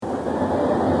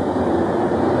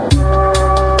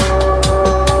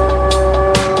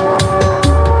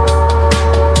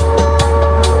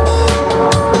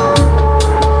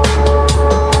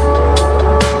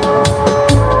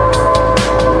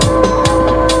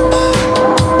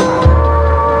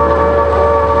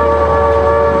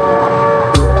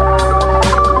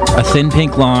thin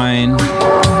pink line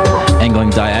angling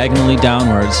diagonally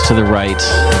downwards to the right,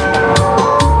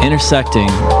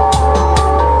 intersecting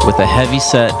with a heavy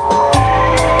set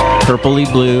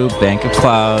purpley blue bank of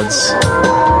clouds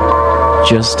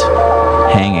just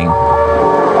hanging.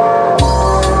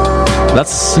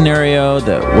 That's the scenario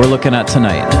that we're looking at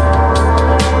tonight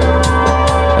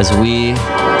as we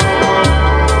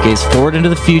gaze forward into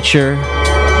the future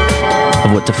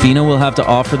of what Tofino will have to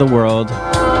offer the world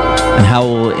and how it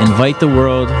will invite the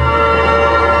world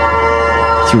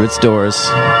through its doors.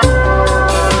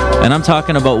 And I'm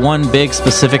talking about one big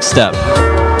specific step.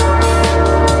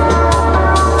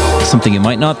 Something you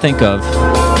might not think of,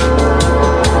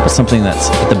 but something that's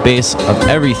at the base of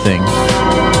everything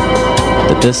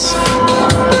that this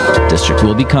district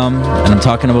will become, and I'm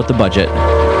talking about the budget.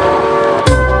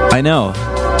 I know,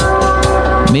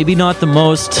 maybe not the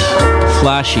most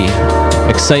flashy,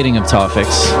 exciting of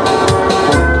topics,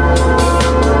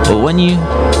 but when you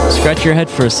scratch your head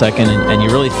for a second and you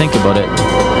really think about it,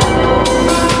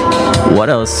 what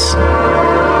else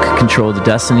could control the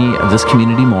destiny of this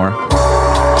community more?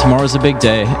 Tomorrow's a big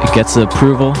day. It gets the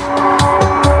approval.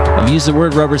 I've used the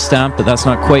word rubber stamp, but that's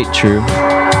not quite true.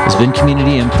 There's been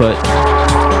community input,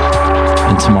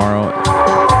 and tomorrow,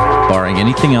 barring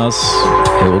anything else,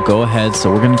 it will go ahead.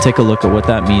 So we're going to take a look at what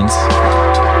that means.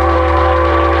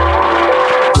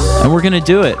 And we're going to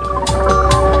do it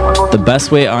the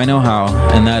best way I know how,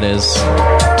 and that is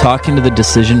talking to the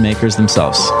decision makers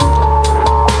themselves.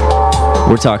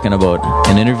 We're talking about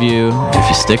an interview, if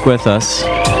you stick with us,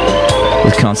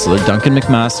 with Councillor Duncan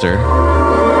McMaster,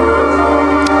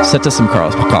 set to some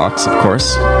Carl Cox, of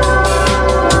course.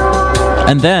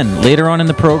 And then, later on in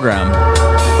the program,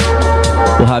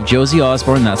 we'll have Josie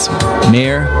Osborne, that's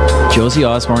Mayor Josie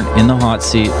Osborne, in the hot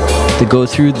seat to go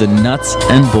through the nuts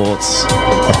and bolts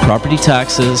of property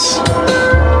taxes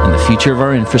and the future of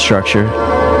our infrastructure.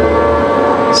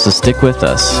 So stick with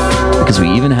us, because we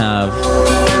even have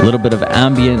a little bit of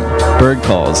ambient bird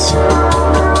calls,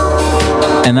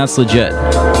 and that's legit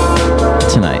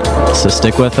tonight. So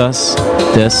stick with us.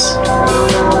 This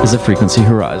is the Frequency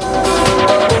Horizon.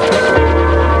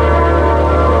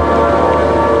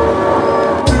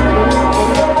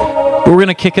 We're going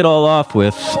to kick it all off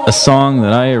with a song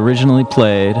that I originally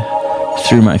played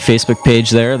through my Facebook page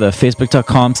there, the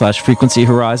facebook.com/Frequency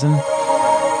Horizon.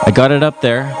 I got it up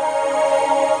there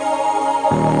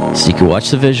so you can watch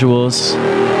the visuals,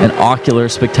 an ocular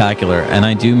spectacular, and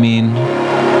I do mean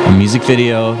a music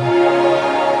video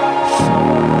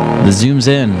that zooms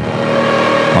in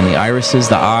on the irises,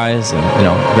 the eyes, and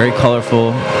very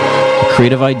colorful, a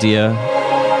creative idea.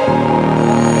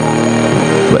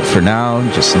 But for now,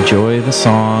 just enjoy the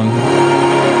song,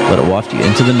 let it waft you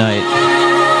into the night.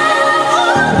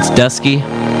 It's dusky,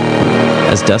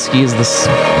 as dusky as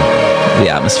the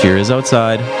atmosphere is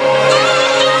outside.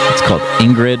 It's called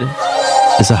Ingrid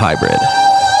is a Hybrid.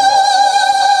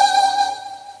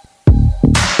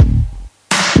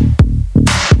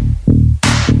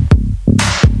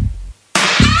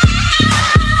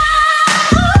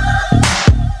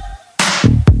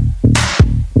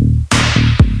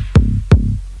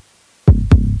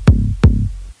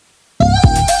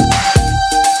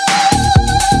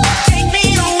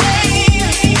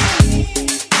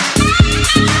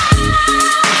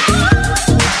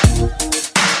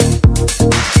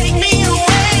 Take me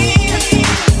away.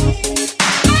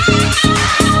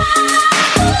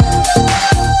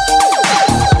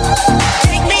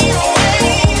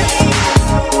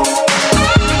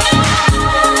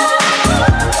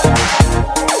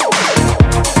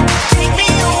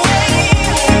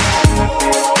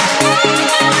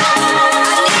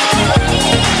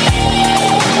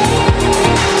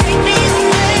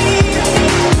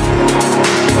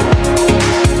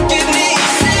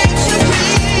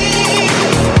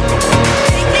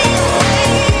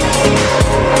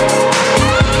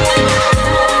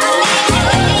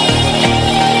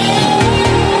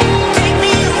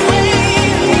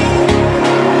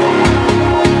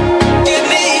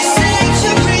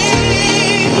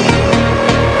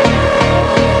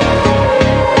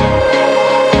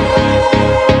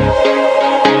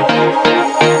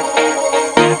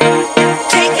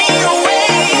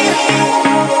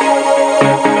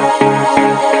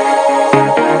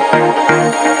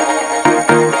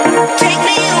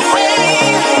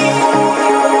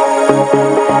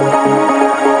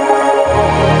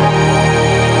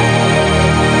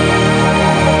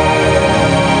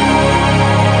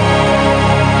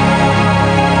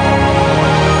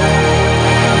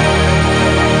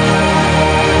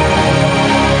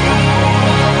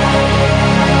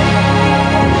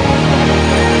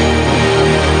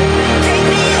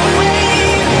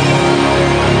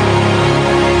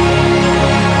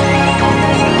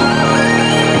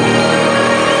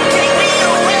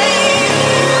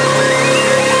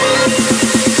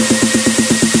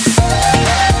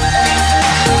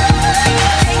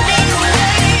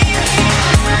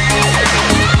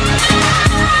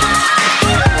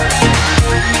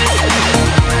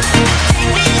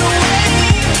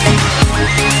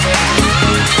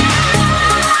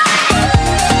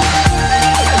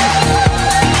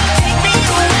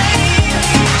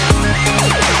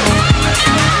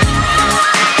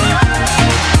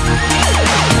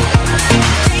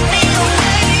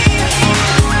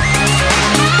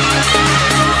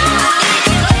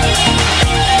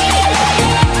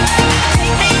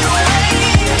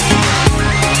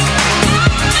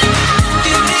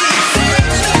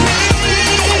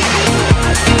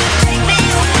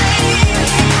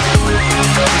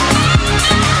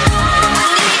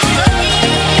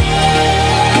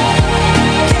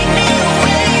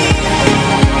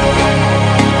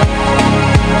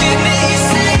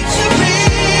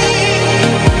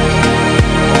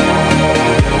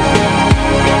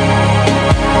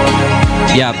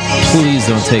 Yeah, please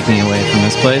don't take me away from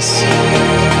this place.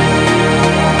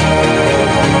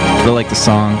 I like the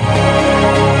song.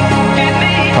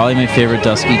 Probably my favorite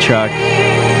Dusky track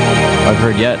I've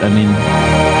heard yet. I mean,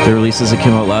 the releases that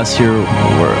came out last year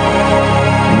were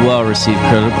well received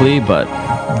critically, but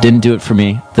didn't do it for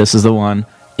me. This is the one.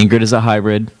 Ingrid is a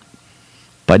Hybrid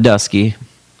by Dusky.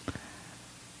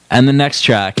 And the next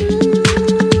track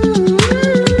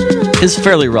is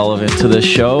fairly relevant to this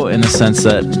show in the sense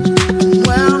that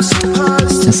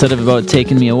instead of about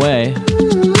taking me away,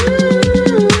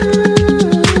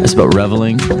 it's about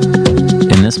reveling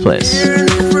in this place.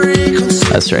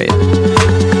 That's right.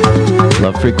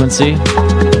 Love Frequency,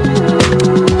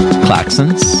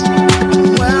 Klaxons,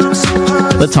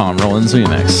 the Tom Rollins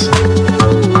remix.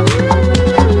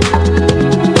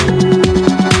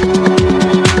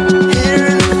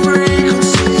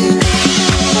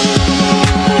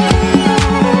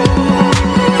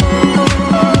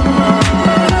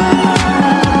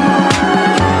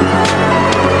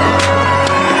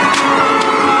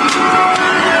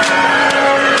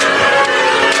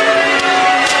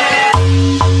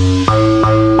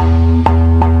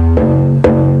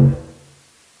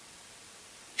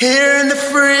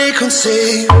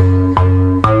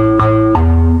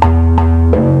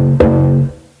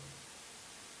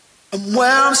 I'm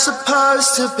where I'm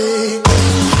supposed to be.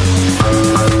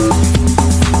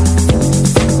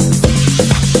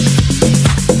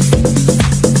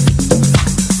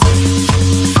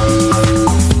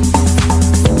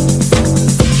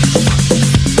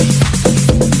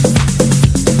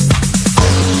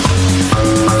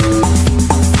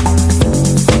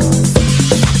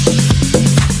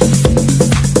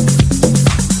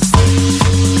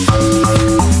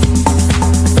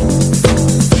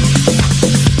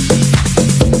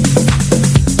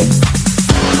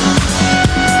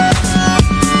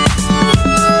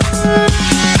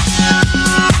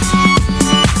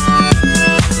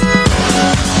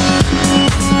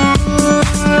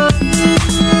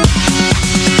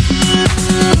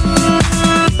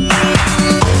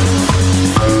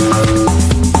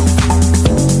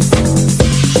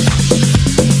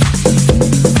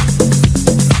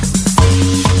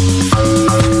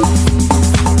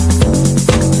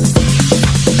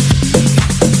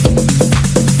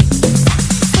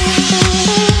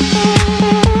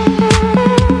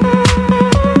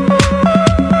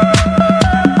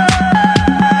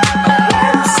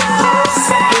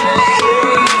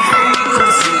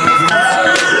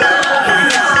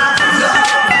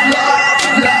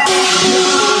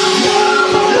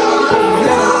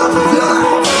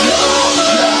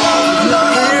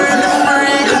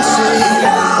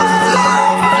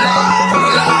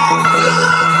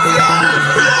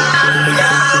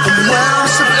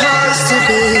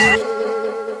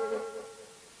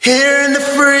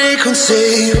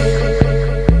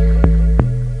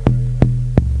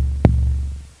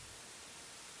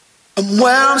 I'm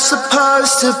where I'm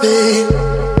supposed to be.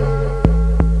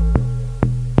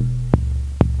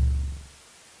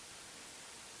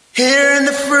 Here in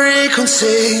the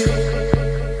frequency.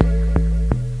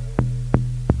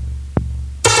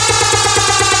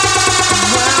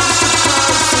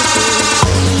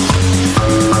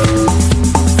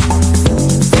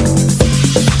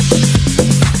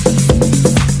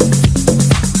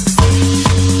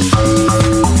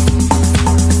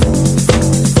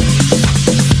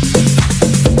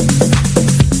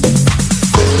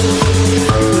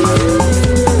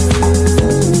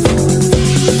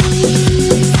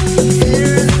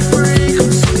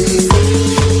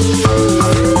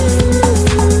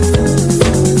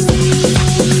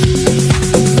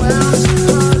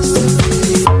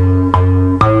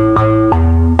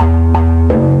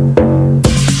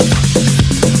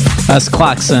 That's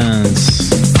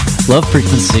Klaxons, Love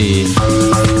Frequency,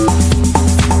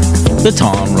 the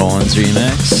Tom Rollins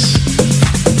remix.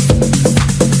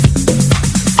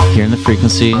 Here in the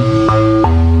Frequency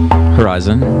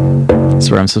Horizon, that's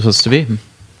where I'm supposed to be.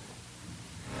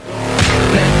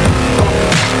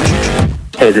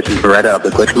 Hey, this is Beretta of the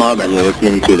Glitch Mob, and you're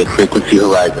listening to the Frequency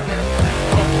Horizon.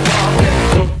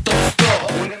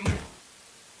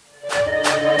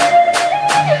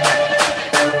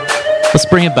 Let's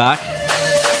bring it back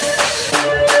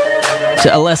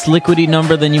to a less liquidy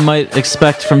number than you might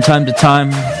expect from time to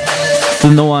time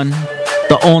from the one,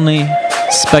 the only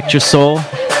Spectre Soul.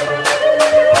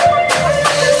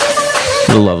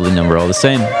 A lovely number all the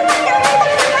same.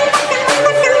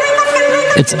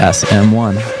 It's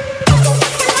SM1.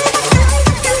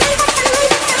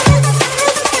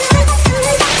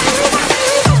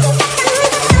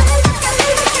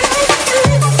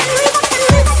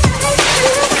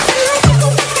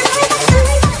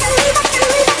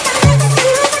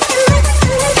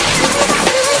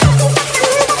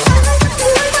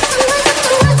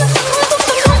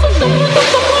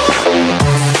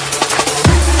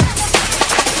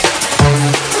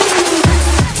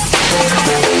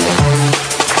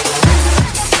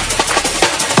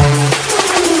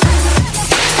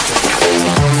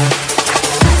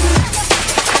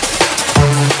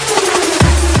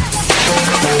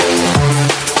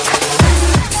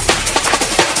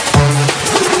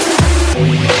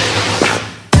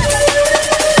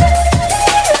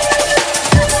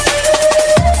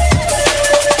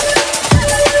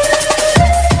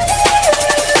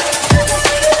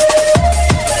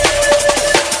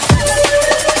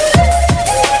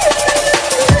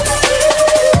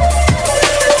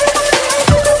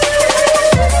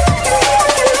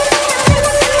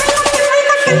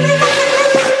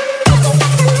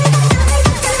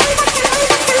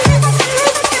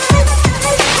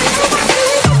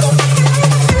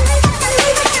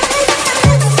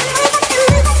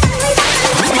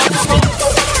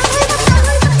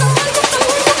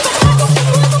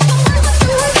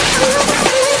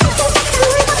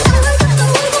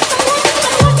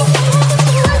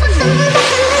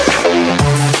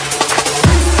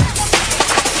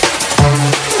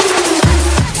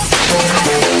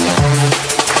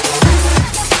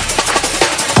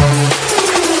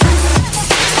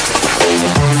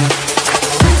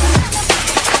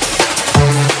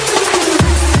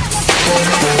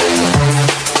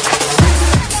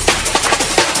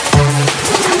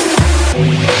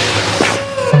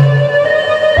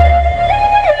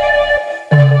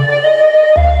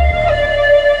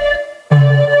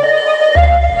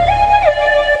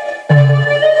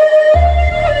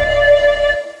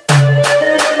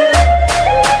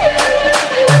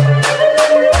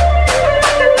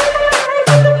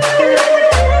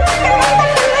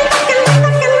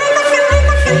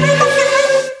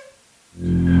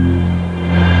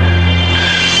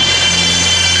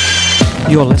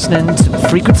 You're listening to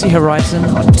Frequency Horizon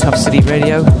on Tough City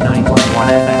Radio 9.1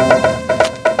 FM.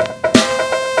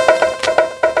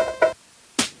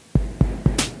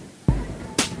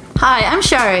 Hi, I'm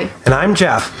Shari. And I'm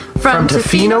Jeff. From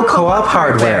Tofino Co-op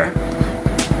Hardware.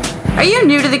 Are you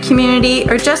new to the community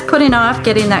or just putting off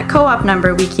getting that co-op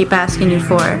number we keep asking you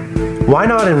for? Why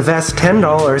not invest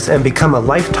 $10 and become a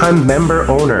lifetime member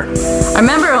owner? Our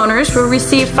member owners will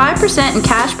receive 5% in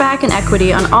cash back and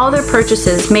equity on all their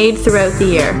purchases made throughout the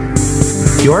year.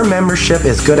 Your membership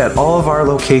is good at all of our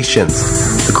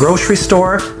locations. The grocery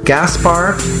store, gas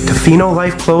bar, Tofino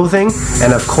Life Clothing,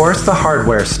 and of course the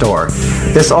hardware store.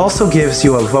 This also gives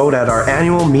you a vote at our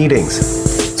annual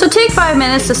meetings. So take 5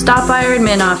 minutes to stop by our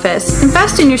admin office.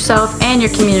 Invest in yourself and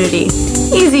your community.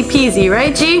 Easy peasy,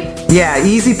 right, G? Yeah,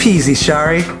 easy peasy,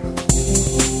 Shari.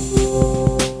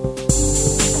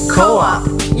 Co-op,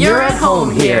 you're at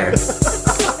home here.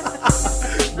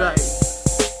 Right.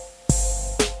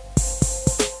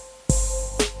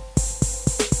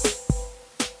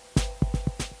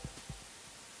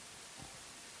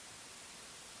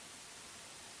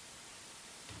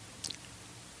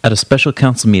 At a special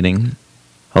council meeting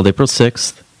held April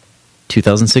 6th,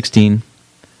 2016,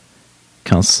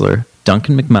 Councillor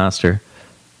Duncan McMaster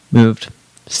moved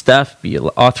staff be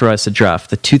authorized to draft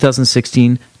the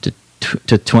 2016 to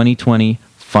 2020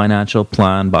 financial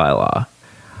plan bylaw.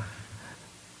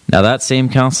 Now that same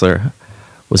councillor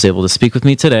was able to speak with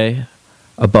me today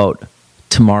about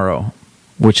tomorrow,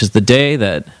 which is the day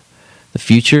that the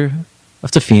future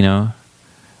of Tofino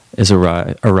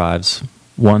arrives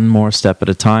one more step at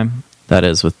a time. That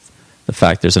is with the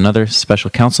fact there's another special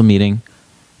council meeting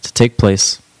to take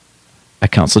place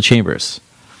at council chambers.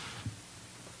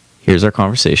 Here's our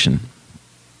conversation.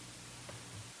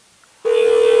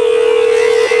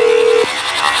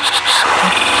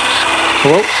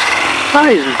 Hello?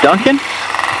 Hi, is this Duncan?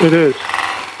 It is.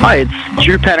 Hi, it's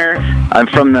Drew Penner. I'm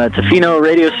from the Tofino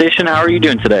radio station. How are you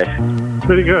doing today?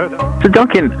 Pretty good. So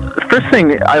Duncan, the first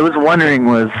thing I was wondering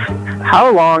was,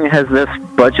 how long has this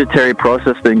budgetary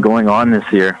process been going on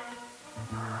this year?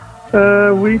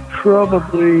 We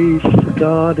probably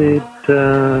started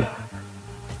a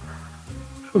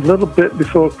little bit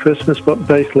before Christmas, but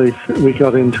basically we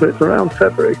got into it around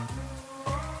February.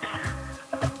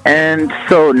 And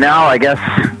so now, I guess,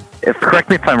 correct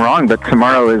me if I'm wrong, but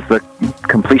tomorrow is the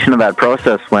completion of that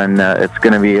process when it's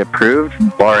going to be approved,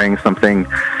 barring something,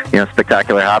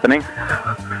 spectacular happening.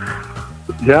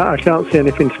 Yeah, I can't see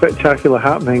anything spectacular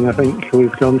happening. I think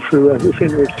we've gone through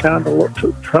everything we can and looked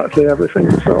at practically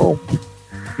everything, so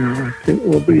I think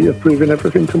we'll be approving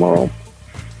everything tomorrow.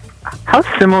 How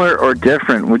similar or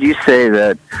different would you say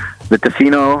that the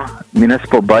Tofino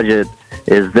municipal budget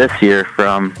is this year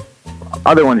from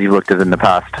other ones you've looked at in the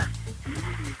past?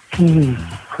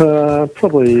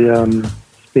 Probably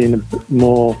been a bit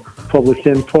more public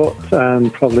input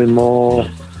and probably more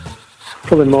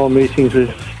meetings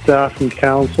with staff and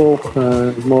council,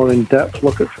 more in-depth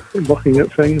looking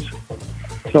at things,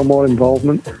 so more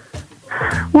involvement.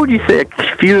 What would you say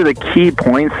a few of the key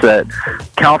points that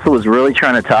council was really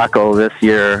trying to tackle this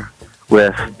year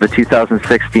with the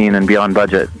 2016 and beyond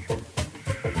budget?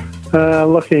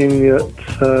 Looking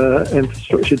at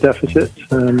infrastructure deficit,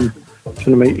 trying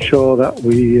to make sure that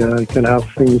we can have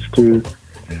things to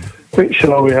make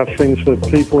sure we have things for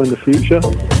people in the future.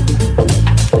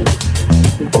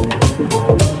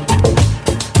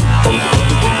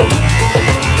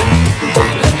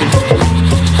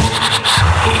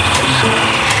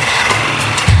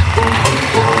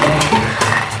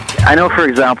 I know, for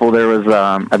example, there was,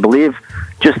 I believe,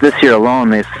 just this year alone,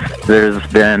 there's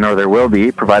been, or there will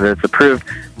be, provided it's approved,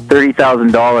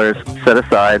 $30,000 set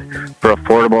aside for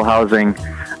affordable housing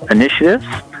initiatives.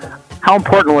 How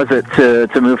important was it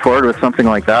to move forward with something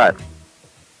like that?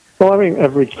 Well, I think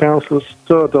every council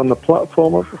stood on the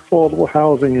platform of affordable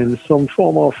housing in some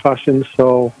form or fashion,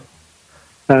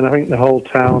 and I think the whole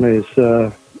town is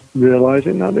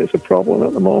realising that it's a problem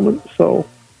at the moment, so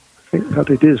I think that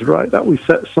it is right that we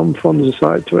set some funds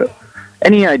aside to it.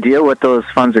 Any idea what those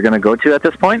funds are going to go to at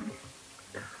this point?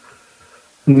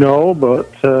 No, but,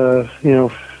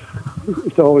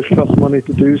 it always costs money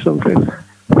to do something.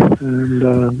 And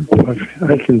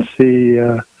I can see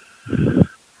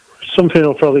something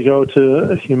will probably go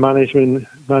to managing the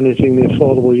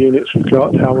affordable units we've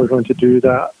got, how we're going to do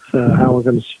that, how we're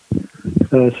going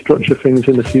to structure things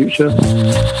in the future.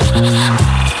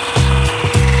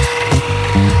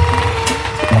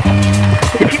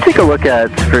 If you just take a look at,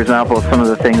 for example, some of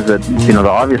the things that, the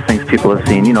obvious things people have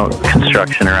seen,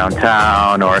 construction around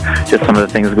town, or just some of the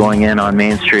things going in on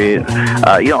Main Street.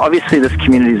 Obviously this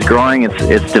community is growing,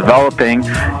 it's developing,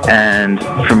 and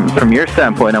from your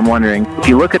standpoint, I'm wondering, if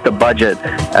you look at the budget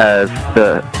as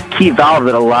the key valve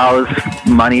that allows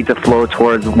money to flow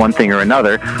towards one thing or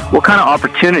another, what kind of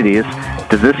opportunities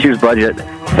does this year's budget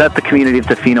set the community of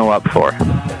Tofino up for?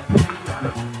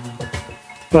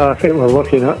 Well, I think we're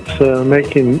looking at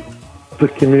making the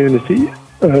community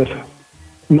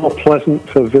more pleasant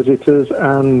for visitors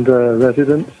and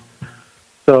residents.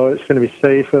 So it's going to be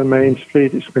safer, Main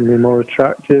Street. It's going to be more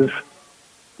attractive,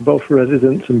 both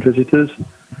residents and visitors.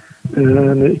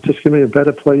 And it's just going to be a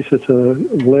better place to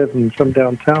live and come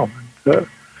downtown. We're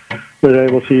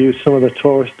able to use some of the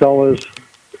tourist dollars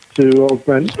to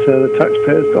augment the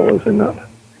taxpayers' dollars in that.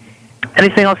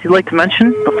 Anything else you'd like to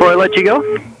mention before I let you go?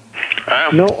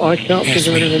 No, I can't think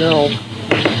of anything else.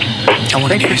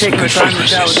 Thanks for taking the time to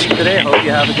chat with me today. I hope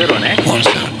you have a good one,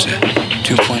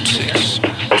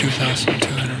 2.6,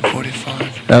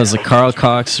 2,245. That was a Carl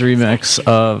Cox remix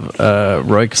of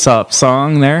Roy Kasop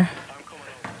song there.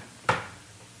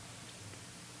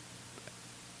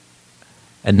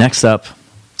 And next up,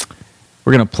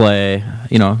 we're going to play,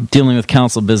 dealing with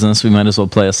council business, we might as well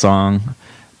play a song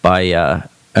by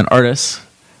an artist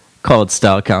called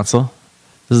Style Council.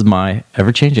 This is My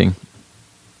Ever Changing.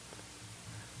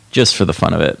 Just for the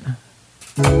fun of it.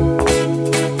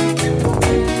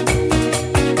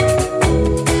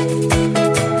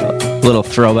 A little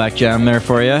throwback jam there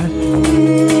for you.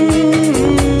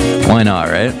 Why not,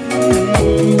 right?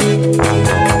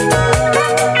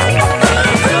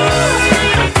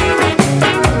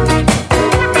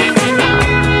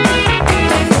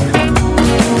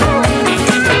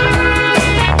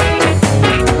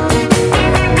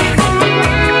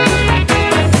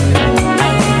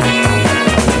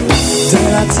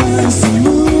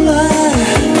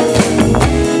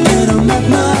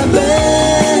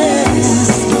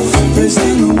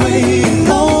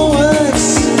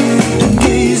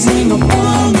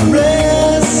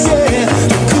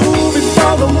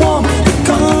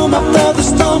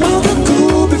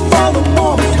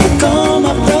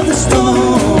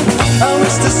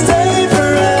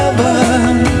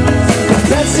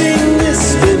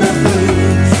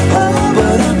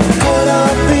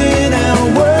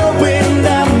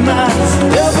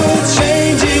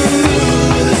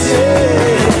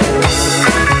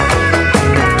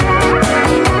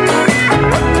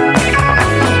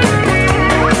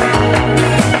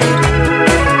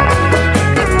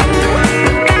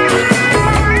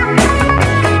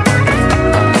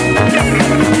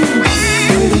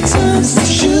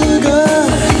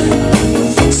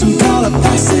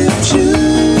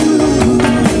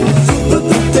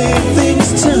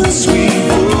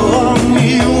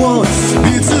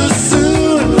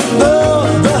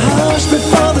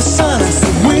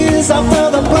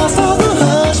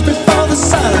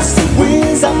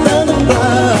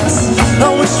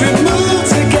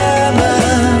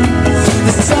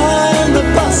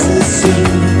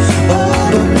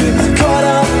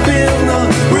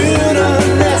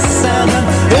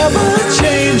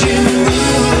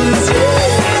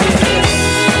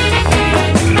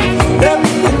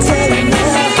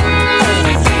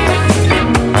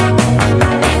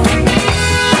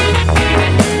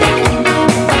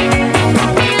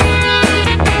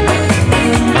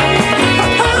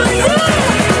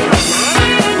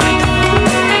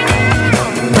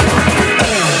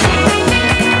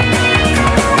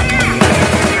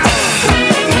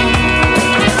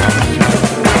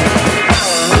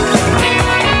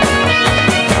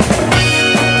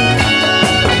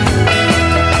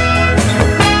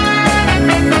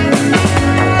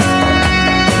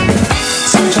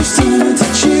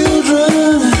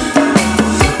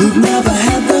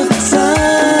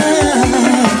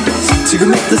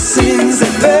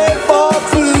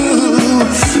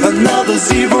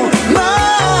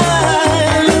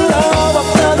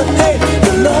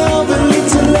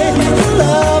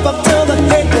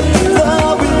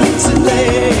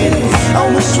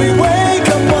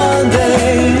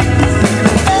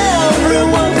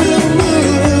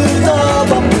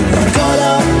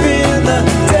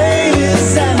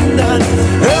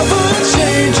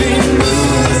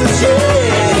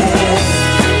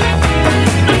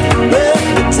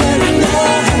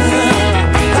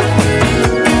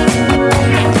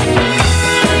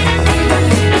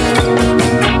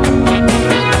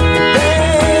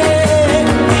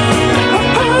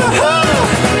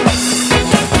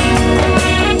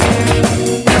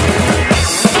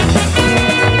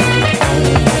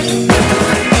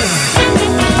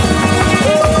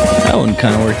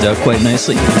 kind of worked out quite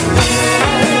nicely.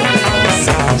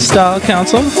 Style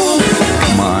Council,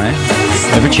 my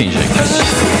ever-changing.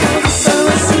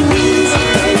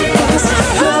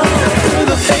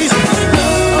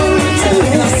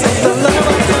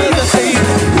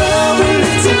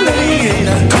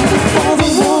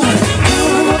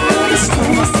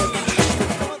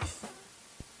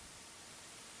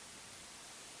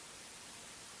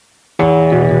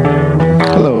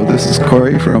 Hello, this is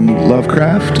Corey from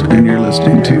Lovecraft, and you're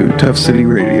listening to Tough City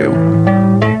Radio.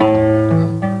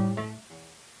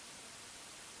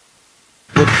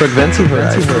 What Fragvency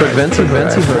Horizon?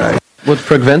 What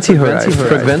Fragvency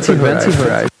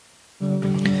Horizon?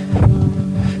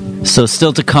 So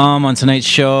still to come on tonight's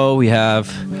show, we have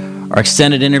our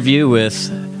extended interview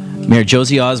with Mayor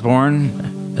Josie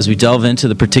Osborne as we delve into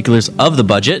the particulars of the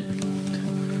budget.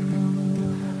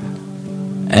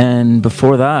 And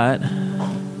before that,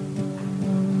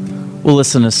 we'll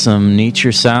listen to some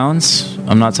nature sounds.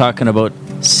 I'm not talking about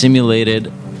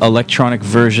simulated electronic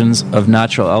versions of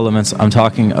natural elements. I'm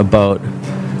talking about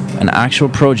an actual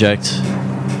project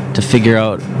to figure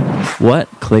out what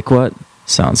Click What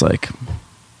sounds like.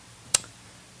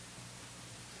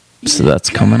 So that's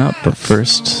coming up, but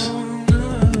first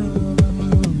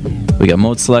we got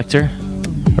Mode Selector,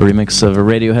 a remix of a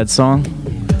Radiohead song.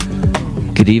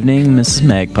 Good evening, Mrs.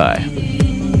 Magpie.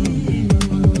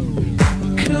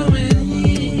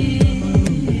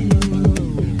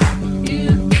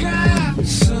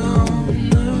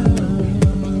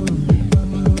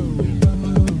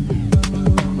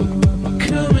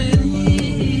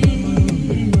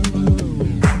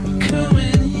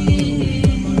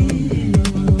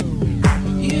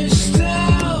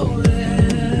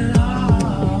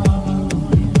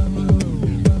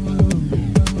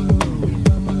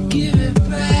 Give it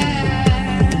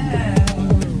back.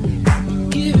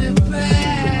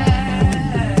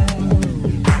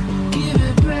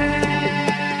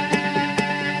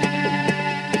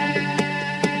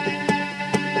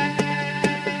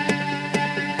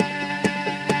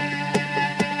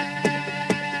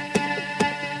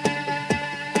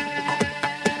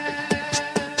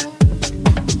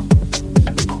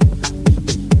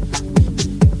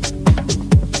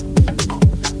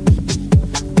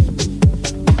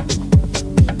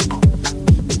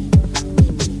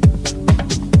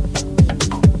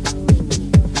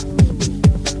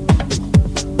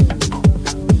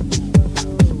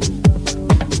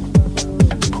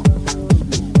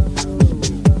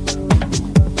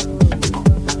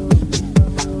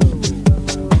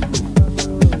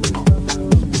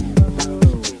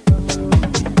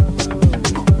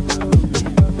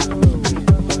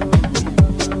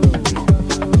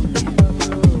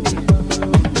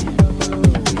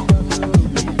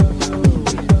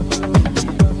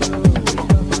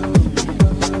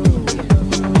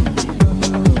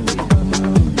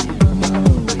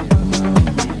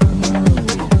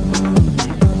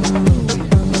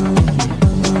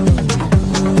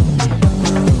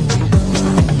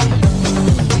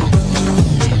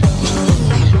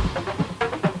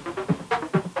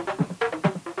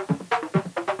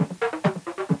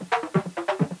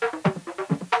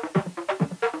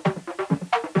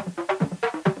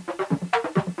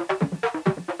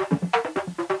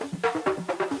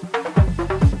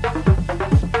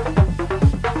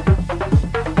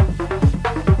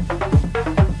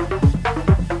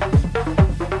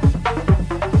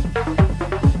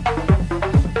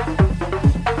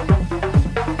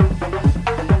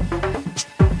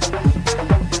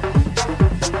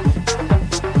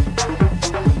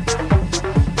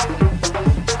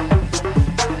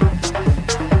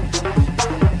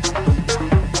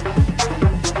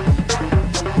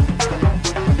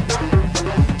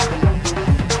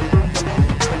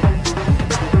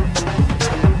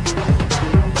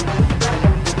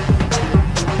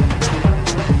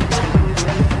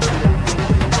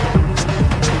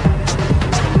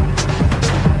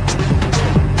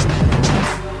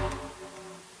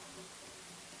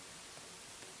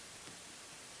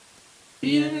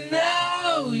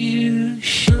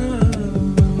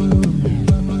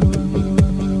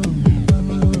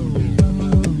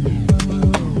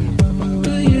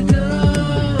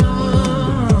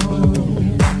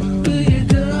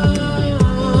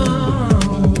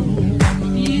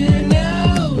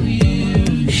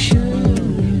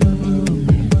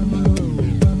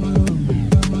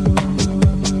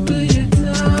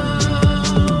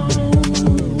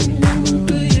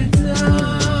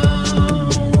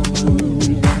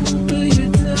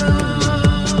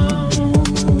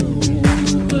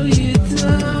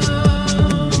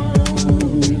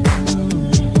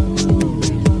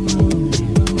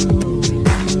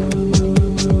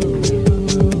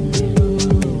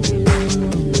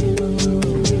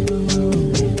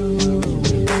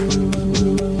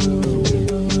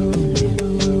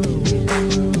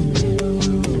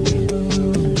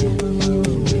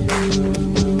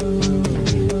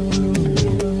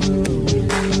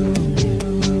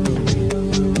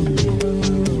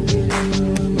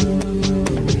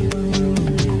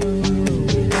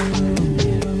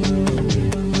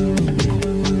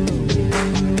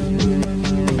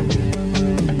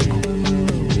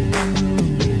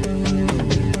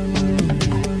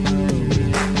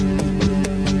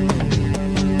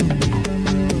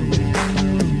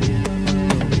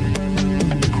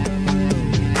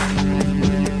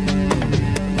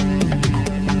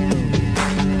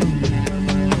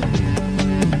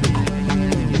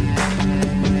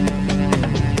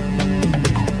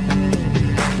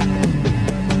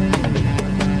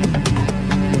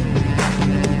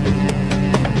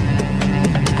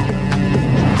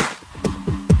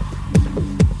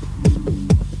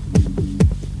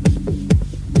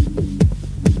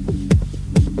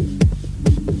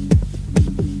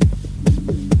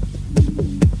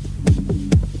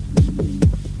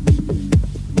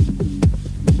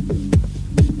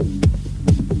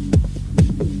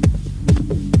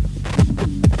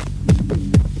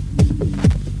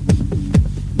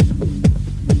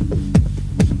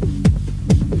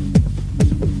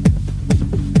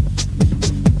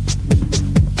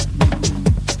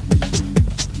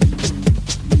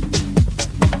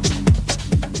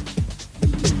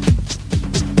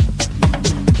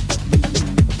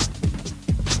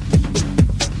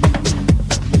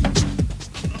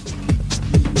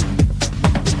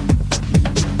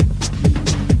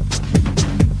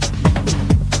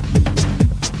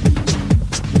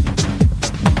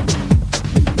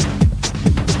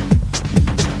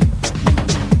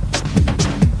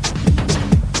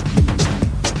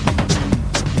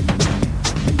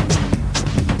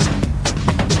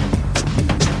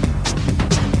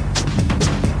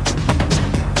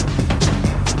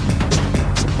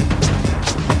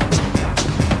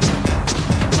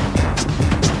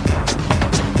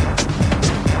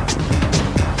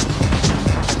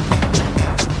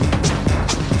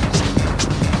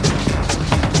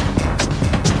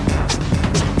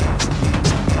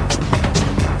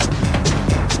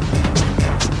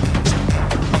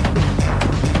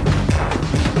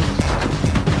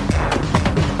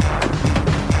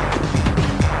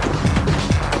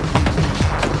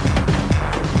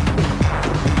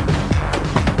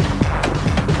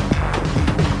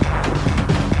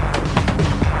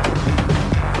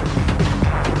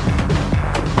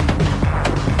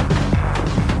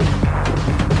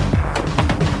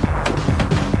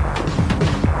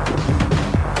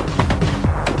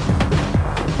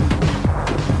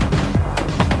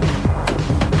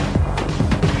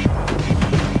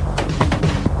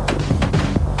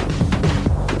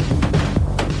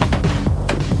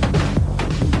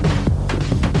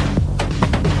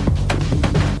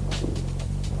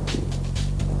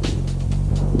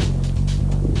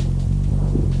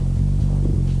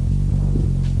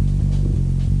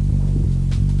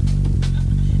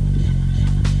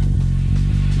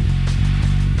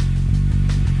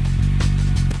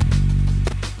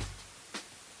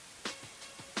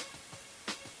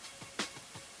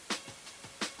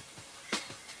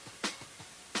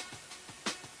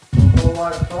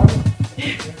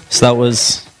 So that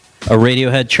was a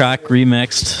Radiohead track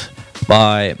remixed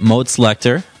by Mode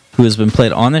Selector, who has been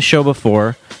played on this show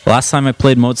before. Last time I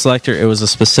played Mode Selector, it was a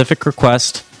specific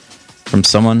request from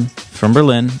someone from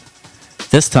Berlin.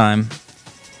 This time,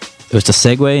 it was to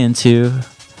segue into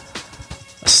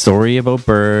a story about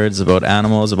birds, about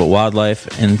animals, about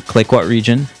wildlife in Clayoquot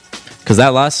region. Because that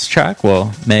last track,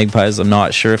 well, magpies, I'm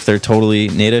not sure if they're totally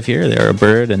native here. They're a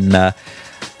bird, and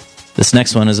this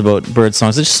next one is about bird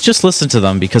songs. Just listen to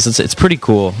them because it's pretty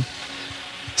cool.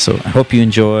 So I hope you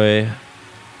enjoy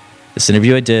this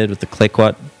interview I did with the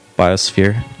Clayoquot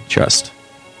Biosphere Trust.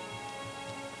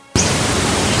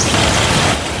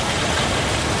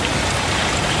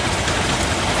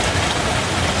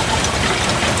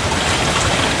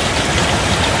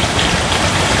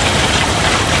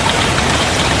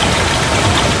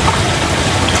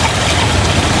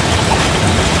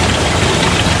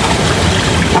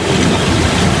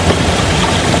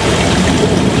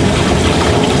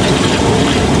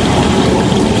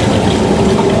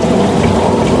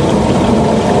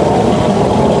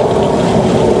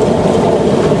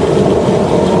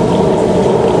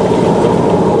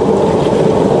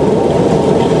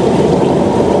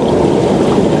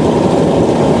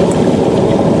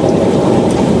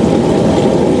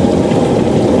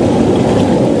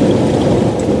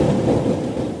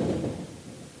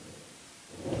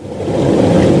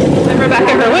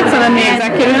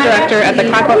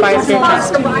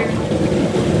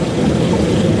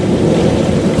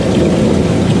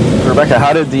 Rebecca,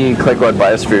 how did the Clayoquot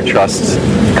Biosphere Trust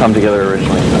come together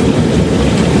originally?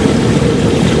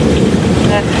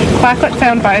 The Clayoquot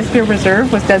Sound Biosphere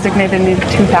Reserve was designated in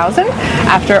 2000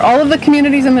 after all of the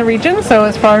communities in the region, so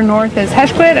as far north as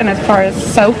Heshquit and as far as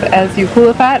south as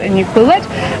Ukulifat and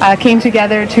Ucluelet, came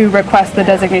together to request the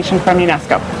designation from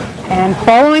UNESCO. And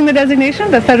following the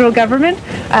designation, the federal government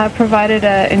provided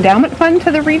an endowment fund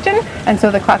to the region, and so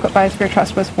the Clayoquot Biosphere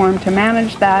Trust was formed to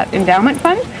manage that endowment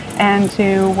fund and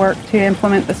to work to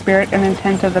implement the spirit and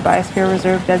intent of the Biosphere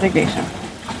Reserve designation.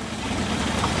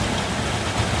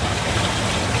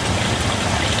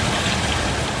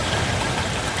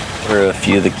 What are a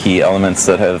few of the key elements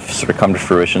that have sort of come to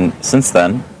fruition since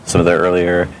then? Some of the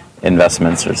earlier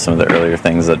investments or some of the earlier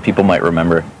things that people might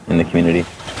remember in the community?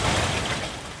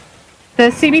 The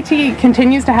CBT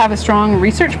continues to have a strong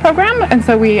research program, and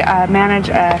so we manage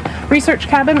a research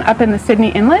cabin up in the Sydney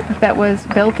Inlet that was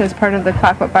built as part of the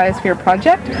Clayoquot Biosphere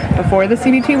project before the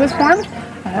CBT was formed.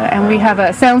 And we have a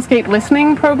soundscape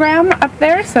listening program up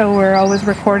there, so we're always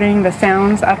recording the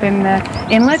sounds up in the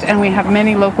inlet, and we have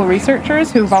many local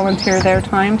researchers who volunteer their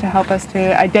time to help us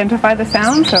to identify the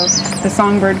sounds, so the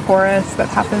songbird chorus that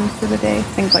happens through the day,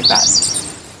 things like that.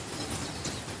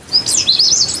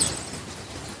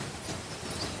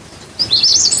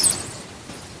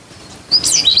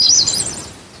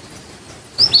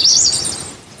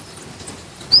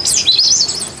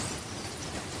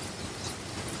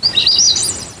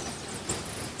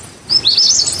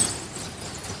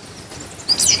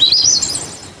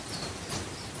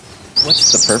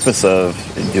 What's the purpose of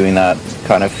doing that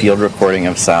kind of field recording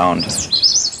of sound?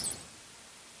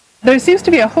 There seems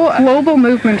to be a whole global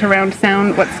movement around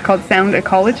sound, what's called sound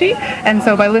ecology, and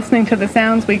so by listening to the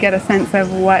sounds we get a sense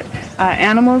of what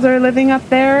animals are living up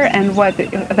there and what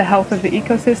the health of the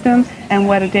ecosystem and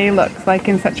what a day looks like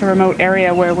in such a remote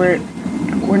area where we're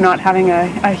not having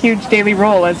a huge daily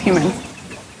role as humans.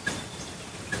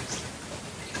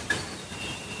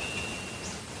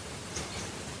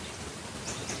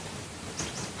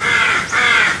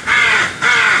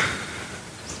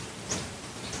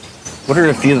 What are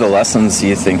a few of the lessons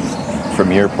you think,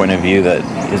 from your point of view, that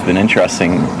has been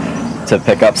interesting to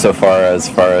pick up so far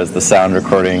as the sound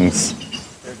recordings?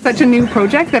 Such a new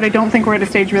project that I don't think we're at a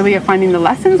stage really of finding the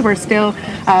lessons. We're still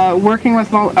working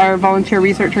with our volunteer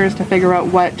researchers to figure out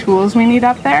what tools we need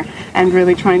up there and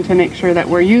really trying to make sure that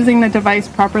we're using the device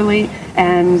properly,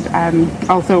 and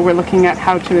also we're looking at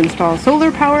how to install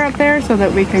solar power up there so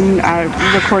that we can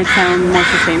record sound more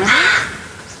sustainably.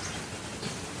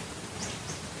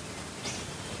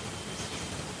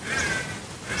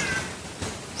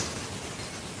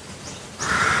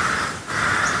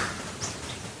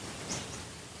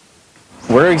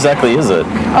 Where exactly is it?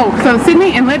 Oh, so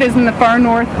Sydney Inlet is in the far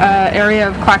north area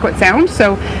of Clayoquot Sound.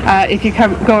 So if you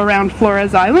go around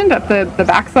Flores Island, up the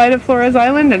backside of Flores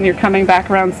Island, and you're coming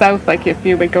back around south, like if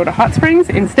you would go to Hot Springs,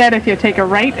 instead if you take a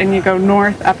right and you go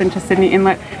north up into Sydney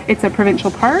Inlet, it's a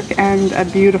provincial park and a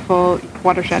beautiful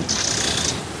watershed.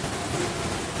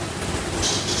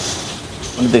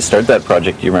 When did they start that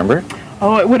project, do you remember?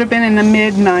 Oh, it would have been in the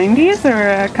mid-90s. There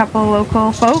were a couple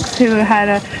local folks who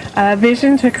had a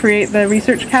vision to create the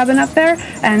research cabin up there,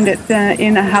 and it's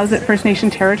in a Howsett First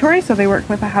Nation territory, so they worked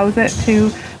with the Howsett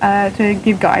to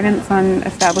give guidance on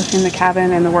establishing the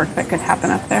cabin and the work that could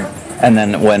happen up there. And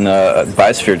then when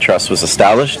Biosphere Trust was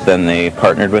established, then they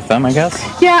partnered with them, I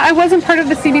guess? Yeah, I wasn't part of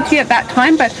the CBT at that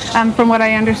time, but from what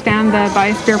I understand, the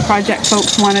Biosphere Project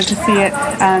folks wanted to see it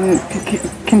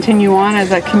continue on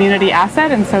as a community asset,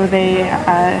 and so they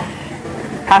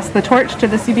passed the torch to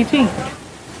the CBT.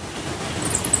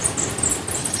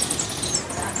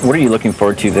 What are you looking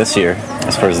forward to this year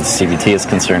as far as the CBT is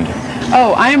concerned?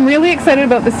 Oh, I am really excited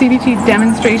about the CBT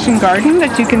demonstration garden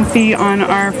that you can see on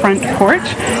our front porch.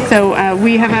 So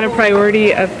we have had a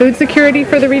priority of food security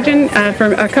for the region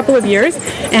for a couple of years,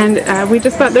 and we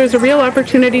just thought there's a real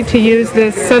opportunity to use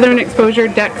this southern exposure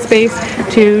deck space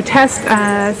to test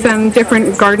some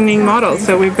different gardening models.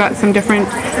 So we've got some different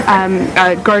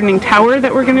gardening tower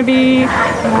that we're going to be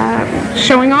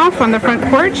showing off on the front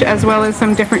porch, as well as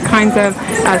some different kinds of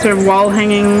sort of wall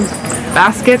hanging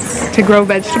baskets to grow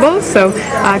vegetables. So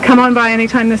come on by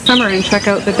anytime this summer and check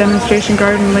out the demonstration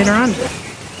garden later on.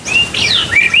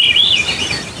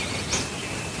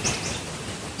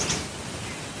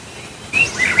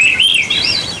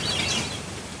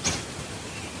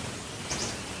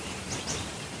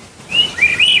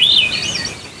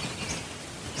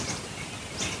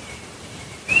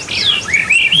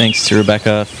 Thanks to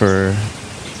Rebecca for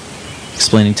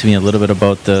explaining to me a little bit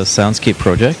about the Soundscape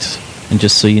project. And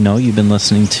just so you know, you've been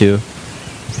listening to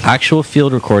actual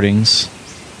field recordings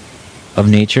of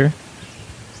nature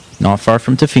not far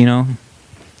from Tofino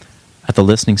at the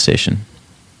listening station.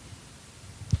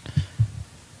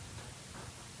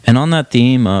 And on that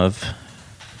theme of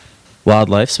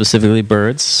wildlife, specifically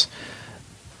birds,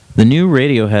 the new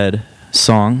Radiohead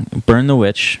song, Burn the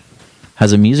Witch,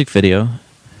 has a music video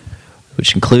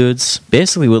which includes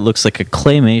basically what looks like a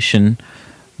claymation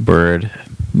bird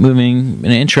moving in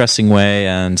an interesting way,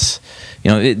 and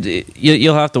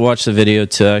you'll have to watch the video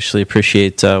to actually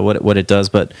appreciate what it does.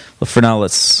 But for now,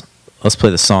 let's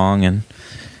play the song, and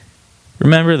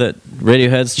remember that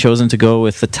Radiohead's chosen to go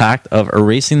with the tact of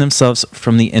erasing themselves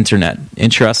from the internet.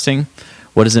 Interesting.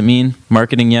 What does it mean?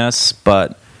 Marketing, yes,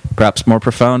 but perhaps more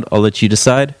profound. I'll let you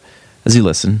decide as you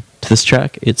listen to this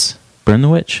track. It's Burn the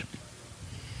Witch.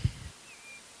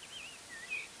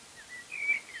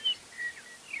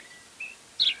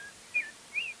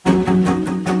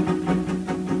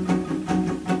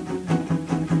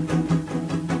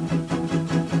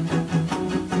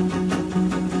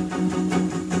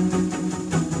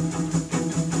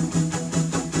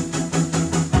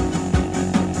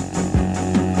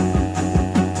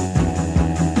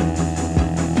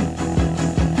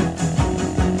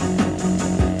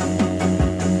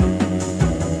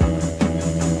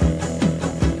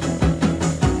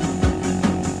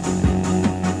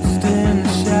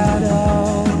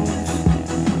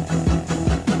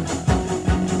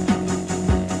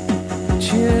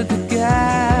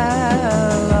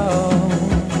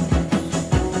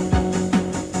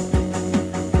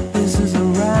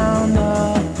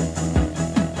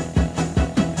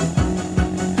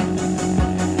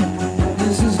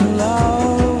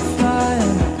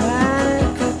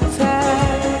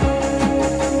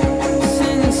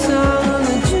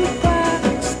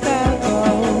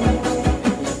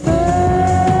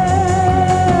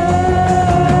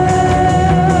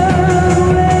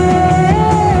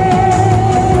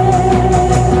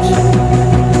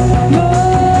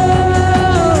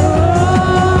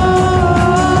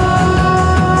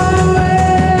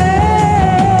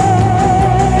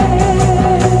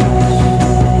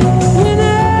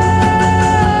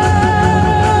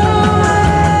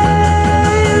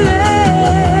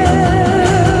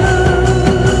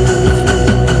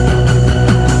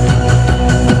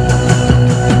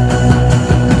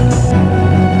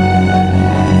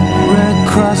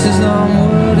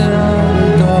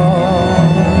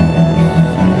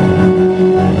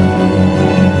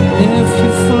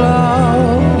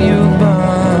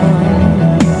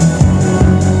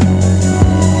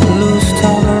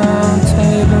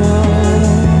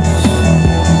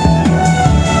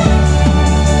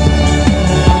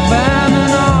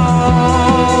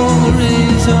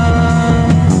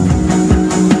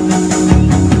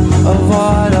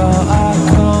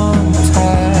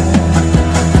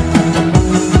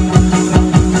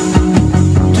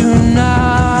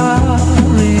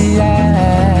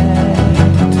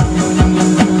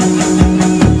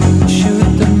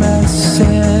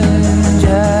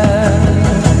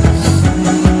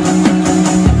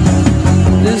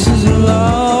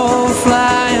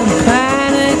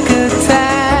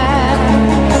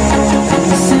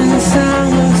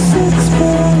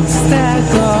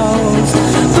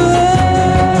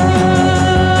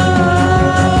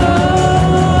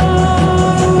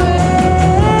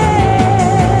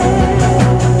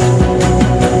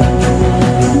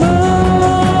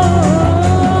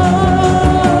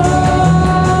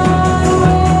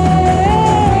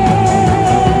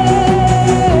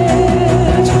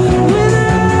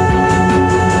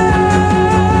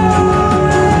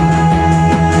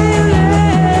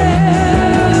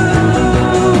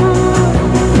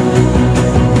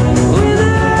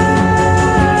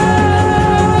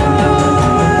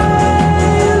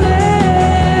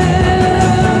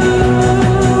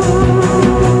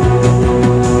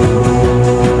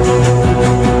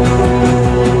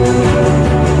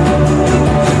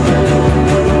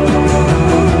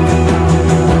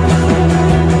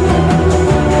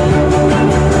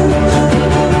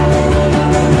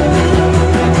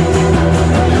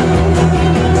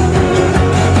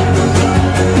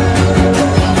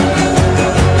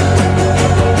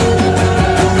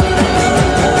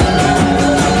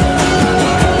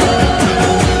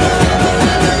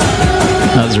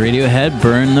 ahead,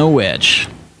 burn the witch.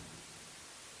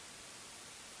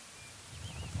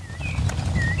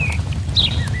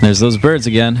 There's those birds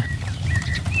again.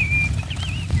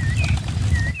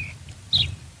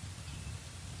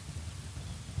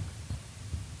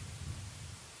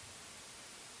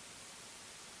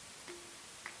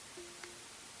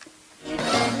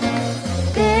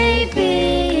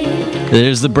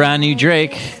 There's the brand new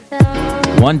Drake,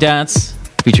 One Dance,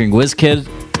 featuring WizKid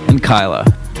and Kyla.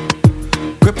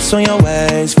 Grips on your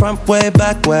ways, front way,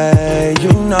 back way.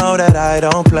 You know that I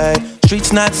don't play.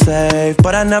 Streets not safe,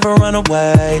 but I never run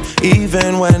away,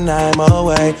 even when I'm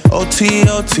away. OT,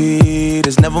 OT,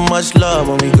 there's never much love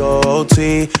when we go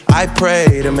OT. I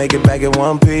pray to make it back in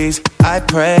one piece. I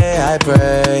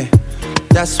pray.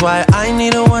 That's why I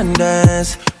need a one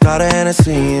dance. Got a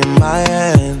Hennessy in my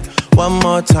hand. One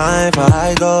more time before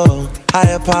I go.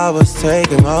 Higher powers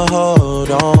taking a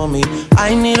hold on me.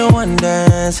 I need a one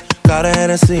dance. Got a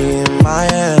Hennessy in my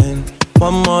hand.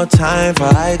 One more time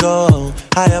before I go.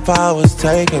 Higher powers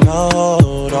taking a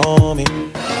hold on me.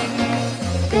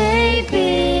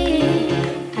 Baby,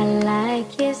 I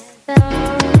like your so.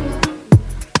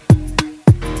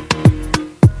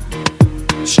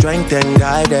 Strength and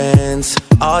guidance,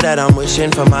 all that I'm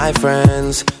wishing for my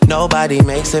friends. Nobody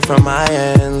makes it from my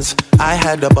ends. I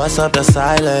had to bust up the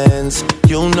silence.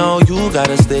 You know you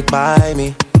gotta stick by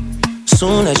me.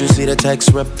 Soon as you see the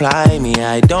text, reply me.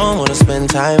 I don't wanna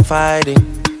spend time fighting.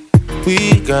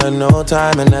 We got no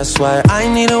time, and that's why I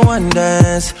need a one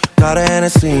dance. Got a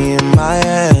Hennessy in my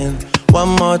hand. One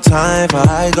more time before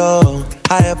I go.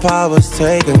 Higher powers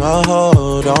taking a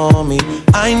hold on me.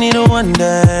 I need a one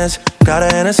dance. Got a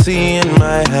Hennessy in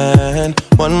my hand.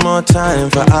 One more time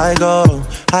before I go.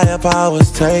 Higher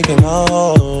powers taking a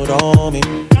hold on me.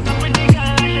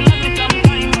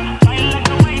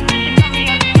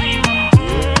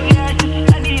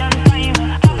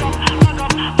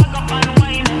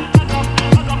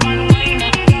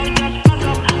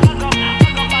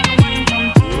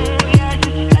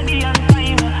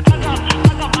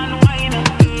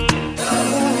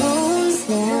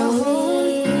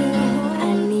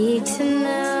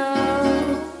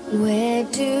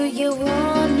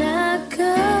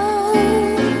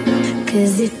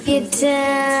 If you're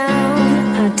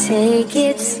down, I'll take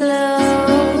it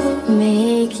slow,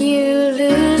 make you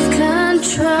lose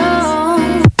control.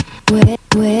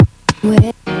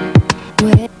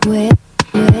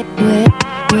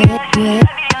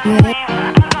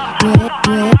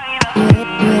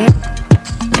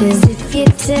 Cause if you're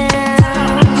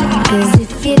down, cause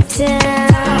if you're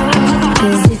down,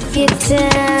 cause if you're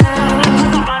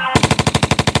down,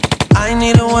 I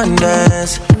need a one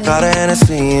dance. Got a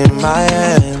Hennessy in my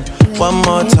hand. One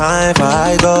more time before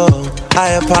I go.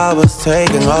 Higher powers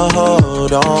taking a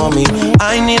hold on me.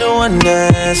 I need a one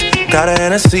dance. Got a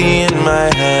Hennessy in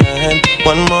my hand.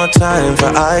 One more time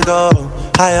before I go.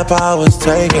 Higher powers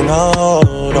taking a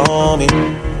hold on me.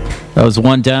 That was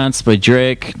One Dance by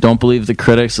Drake. Don't believe the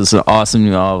critics. It's an awesome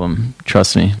new album.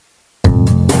 Trust me.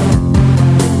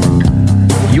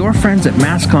 Your friends at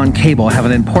Mascon Cable have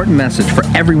an important message for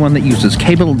everyone that uses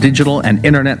cable, digital, and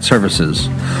internet services.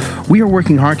 We are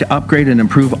working hard to upgrade and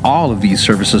improve all of these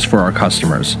services for our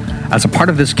customers. As a part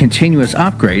of this continuous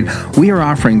upgrade, we are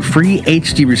offering free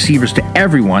HD receivers to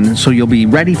everyone, so you'll be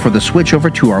ready for the switch over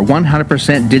to our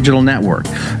 100% digital network.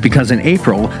 Because in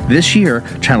April this year,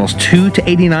 channels 2 to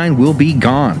 89 will be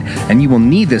gone, and you will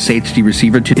need this HD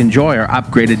receiver to enjoy our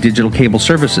upgraded digital cable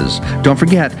services. Don't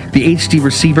forget, the HD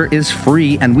receiver is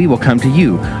free, and we will come to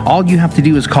you. All you have to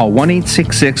do is call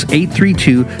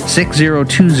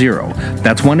 1-866-832-6020.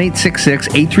 That's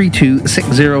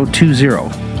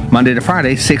 1-866-832-6020. Monday to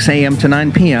Friday, 6 a.m. to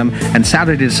 9 p.m., and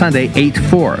Saturday to Sunday, 8 to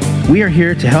 4. We are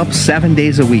here to help 7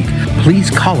 days a week. Please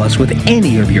call us with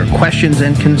any of your questions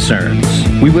and concerns.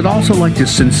 We would also like to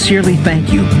sincerely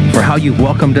thank you for how you've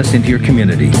welcomed us into your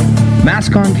community.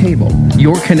 Mascon Cable,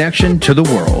 your connection to the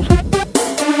world.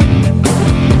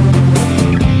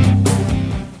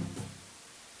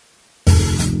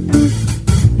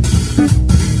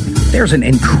 There's an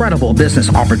incredible business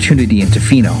opportunity in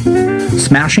Tofino.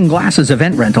 Smashing Glasses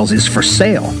Event Rentals is for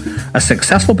sale. A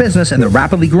successful business in the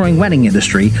rapidly growing wedding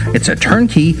industry, it's a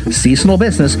turnkey, seasonal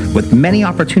business with many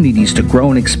opportunities to grow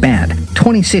and expand.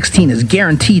 2016 is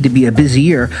guaranteed to be a busy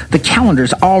year. The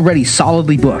calendar's already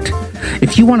solidly booked.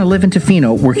 If you want to live in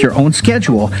Tofino, work your own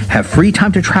schedule, have free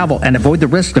time to travel, and avoid the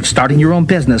risk of starting your own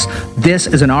business, this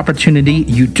is an opportunity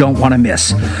you don't want to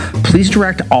miss. Please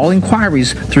direct all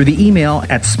inquiries through the email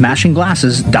at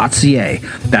smashingglasses.ca.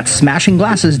 That's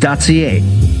smashingglasses.ca.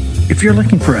 If you're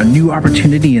looking for a new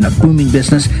opportunity in a booming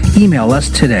business, email us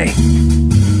today.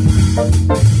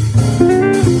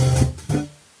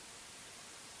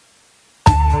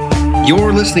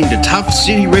 You're listening to Tough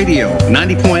City Radio,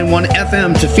 90.1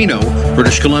 FM, Tofino,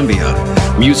 British Columbia.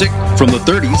 Music from the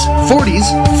 30s, 40s,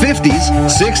 50s,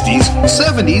 60s,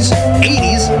 70s,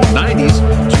 80s, 90s.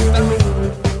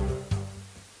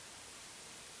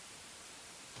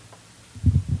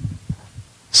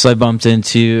 So I bumped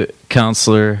into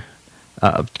Councillor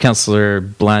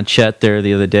Blanchette there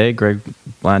the other day, Greg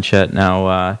Blanchette.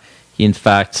 Now, he in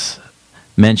fact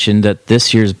mentioned that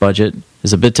this year's budget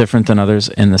is a bit different than others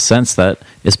in the sense that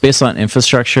it's based on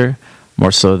infrastructure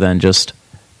more so than just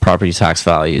property tax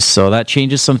values. So that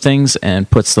changes some things and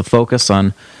puts the focus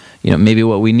on, maybe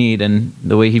what we need. And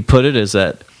the way he put it is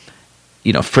that,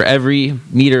 for every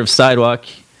meter of sidewalk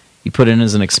you put in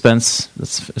as an expense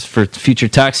that's for future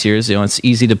tax years, it's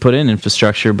easy to put in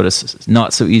infrastructure, but it's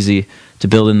not so easy to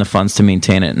build in the funds to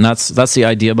maintain it. And that's the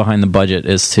idea behind the budget,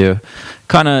 is to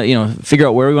kind of, figure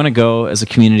out where we want to go as a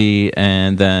community,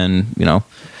 and then,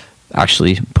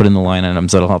 actually put in the line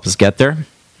items that'll help us get there.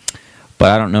 But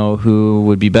I don't know who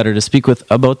would be better to speak with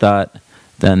about that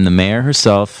than the mayor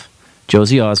herself,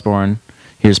 Josie Osborne.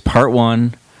 Here's part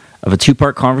one of a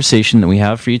two-part conversation that we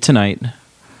have for you tonight.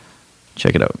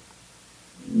 Check it out.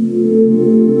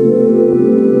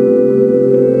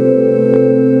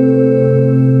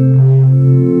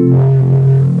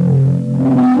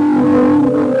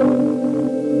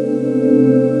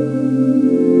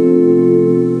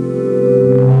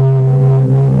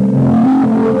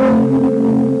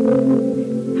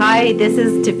 Hi, this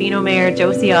is Tofino Mayor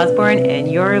Josie Osborne,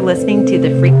 and you're listening to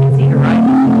the Frequency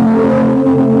Horizon.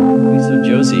 So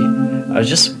Josie, I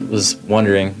was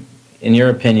wondering, in your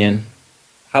opinion,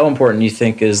 how important do you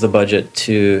think is the budget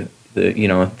to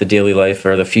the daily life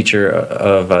or the future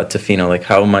of Tofino? Like,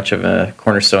 how much of a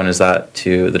cornerstone is that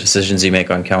to the decisions you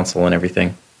make on council and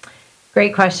everything?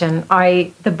 Great question.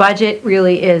 The budget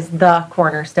really is the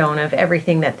cornerstone of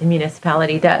everything that the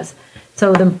municipality does.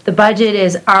 So the budget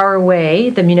is our way,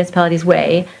 the municipality's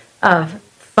way, of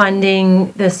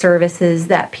funding the services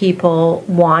that people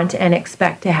want and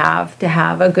expect to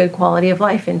have a good quality of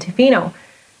life in Tofino.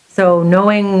 So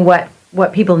knowing what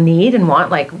people need and want,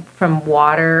 like from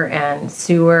water and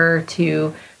sewer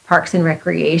to parks and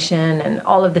recreation and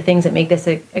all of the things that make this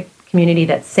a community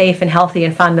that's safe and healthy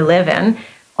and fun to live in,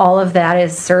 all of that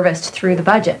is serviced through the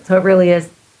budget. So it really is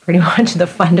pretty much the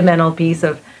fundamental piece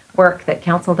of work that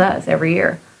council does every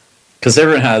year. Because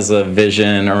everyone has a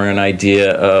vision or an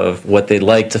idea of what they'd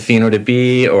like Tofino to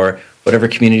be, or whatever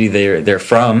community they're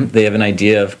from. They have an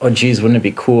idea of, oh geez, wouldn't it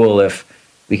be cool if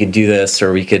we could do this,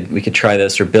 or we could try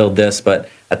this or build this. But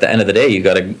at the end of the day, you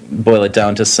got to boil it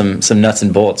down to some nuts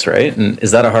and bolts, right? And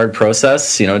is that a hard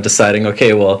process, deciding,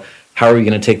 okay, well, how are we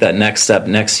going to take that next step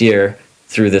next year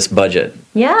through this budget?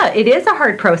 Yeah, it is a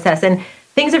hard process, and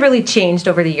things have really changed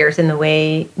over the years in the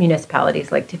way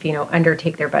municipalities like Tofino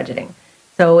undertake their budgeting.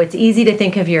 So it's easy to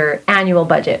think of your annual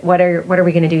budget. What are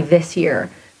we going to do this year?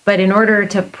 But in order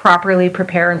to properly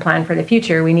prepare and plan for the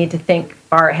future, we need to think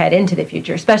far ahead into the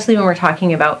future, especially when we're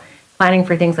talking about planning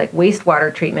for things like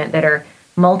wastewater treatment that are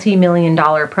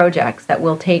multi-million-dollar projects that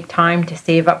will take time to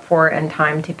save up for and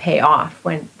time to pay off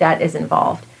when that is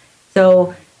involved.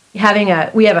 So we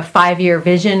have a 5-year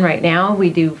vision right now. We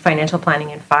do financial planning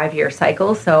in 5-year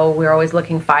cycles, so we're always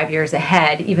looking 5 years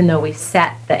ahead, even though we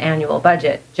set the annual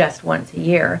budget just once a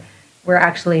year. We're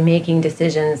actually making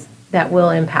decisions that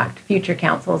will impact future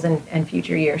councils and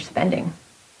future year spending.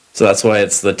 So that's why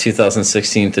it's the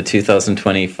 2016 to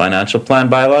 2020 financial plan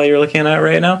bylaw you're looking at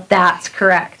right now? That's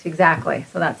correct, exactly.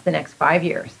 So that's the next 5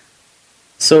 years.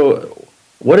 So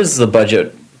what is the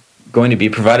budget going to be,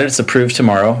 provided it's approved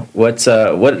tomorrow? What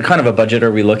kind of a budget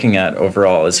are we looking at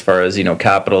overall as far as,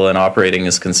 capital and operating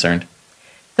is concerned?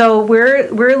 So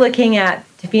we're looking at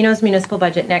Tofino's municipal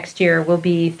budget next year will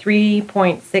be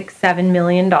 $3.67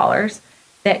 million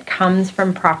that comes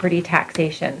from property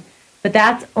taxation. But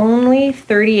that's only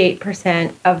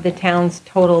 38% of the town's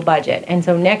total budget. And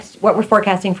so what we're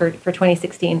forecasting for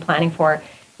 2016, planning for,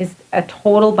 is a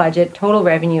total budget, total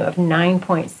revenue of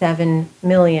 $9.7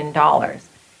 million.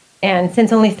 And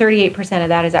since only 38% of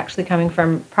that is actually coming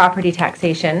from property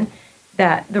taxation,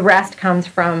 that the rest comes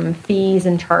from fees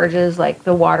and charges like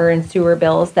the water and sewer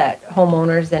bills that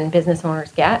homeowners and business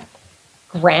owners get,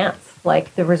 grants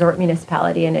like the Resort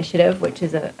Municipality Initiative, which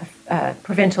is a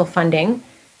provincial funding,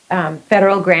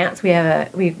 federal grants.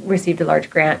 We received a large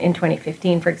grant in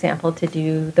 2015, for example, to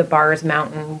do the Bars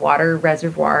Mountain water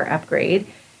reservoir upgrade,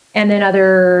 and then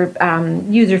other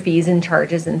user fees and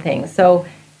charges and things. So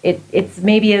it's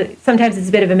maybe sometimes it's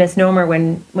a bit of a misnomer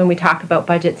when we talk about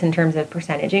budgets in terms of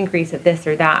percentage increase of this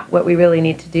or that. What we really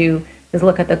need to do is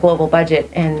look at the global budget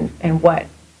and what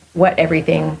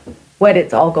everything what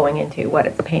it's all going into, what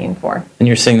it's paying for. And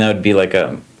you're saying that would be like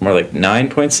more like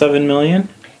 $9.7 million?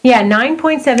 Yeah,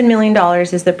 $9.7 million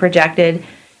is the projected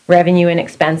revenue and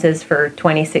expenses for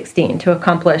 2016 to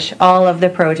accomplish all of the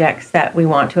projects that we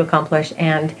want to accomplish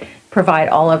and provide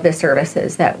all of the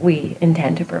services that we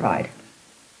intend to provide.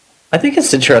 I think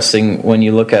it's interesting when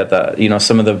you look at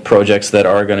some of the projects that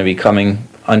are going to be coming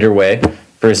underway.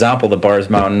 For example, the Bars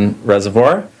Mountain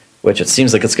Reservoir, which it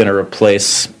seems like it's going to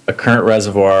replace a current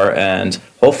reservoir and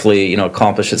hopefully,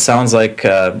 accomplish. It sounds like,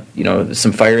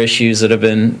 some fire issues that have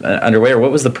been underway. Or what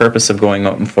was the purpose of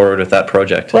going forward with that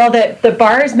project? Well, the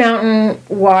Bars Mountain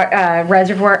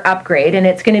Reservoir upgrade, and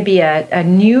it's going to be a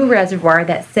new reservoir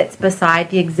that sits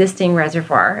beside the existing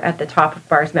reservoir at the top of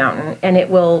Bars Mountain, and it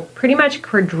will pretty much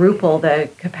quadruple the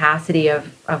capacity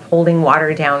of holding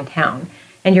water downtown.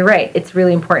 And you're right, it's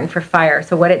really important for fire.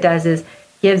 So what it does is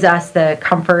gives us the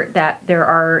comfort that there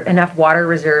are enough water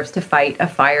reserves to fight a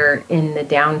fire in the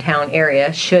downtown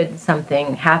area should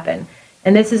something happen.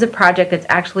 And this is a project that's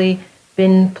actually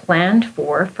been planned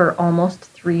for almost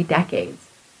 3 decades.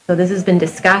 So this has been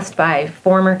discussed by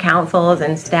former councils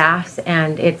and staffs,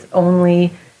 and it's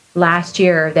only last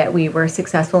year that we were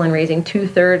successful in raising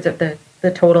 2/3 of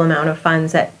the total amount of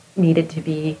funds that need to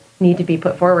be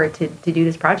put forward to do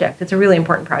this project. It's a really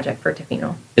important project for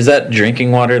Tofino. Is that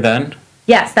drinking water then?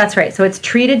 Yes, that's right. So it's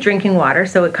treated drinking water.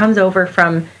 So it comes over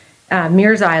from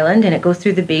Mears Island and it goes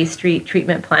through the Bay Street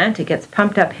treatment plant. It gets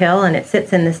pumped uphill and it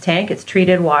sits in this tank. It's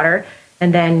treated water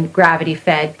and then gravity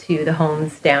fed to the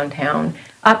homes downtown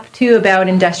up to about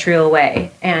Industrial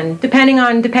Way. And depending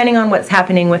on what's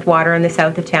happening with water in the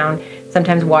south of town,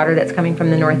 sometimes water that's coming from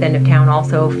the north end of town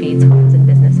also feeds homes and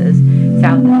businesses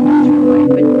south of Industrial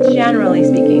Way. But generally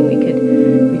speaking,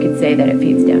 we could say that it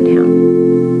feeds downtown.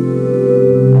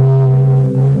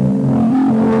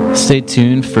 Stay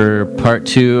tuned for part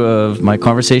 2 of my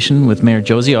conversation with Mayor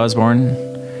Josie Osborne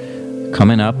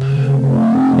coming up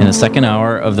in the second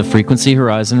hour of the Frequency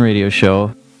Horizon radio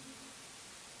show.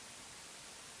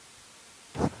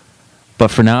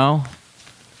 But for now,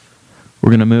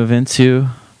 we're going to move into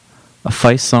a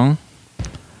Feist song.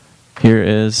 Here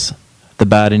is The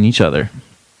Bad in Each Other.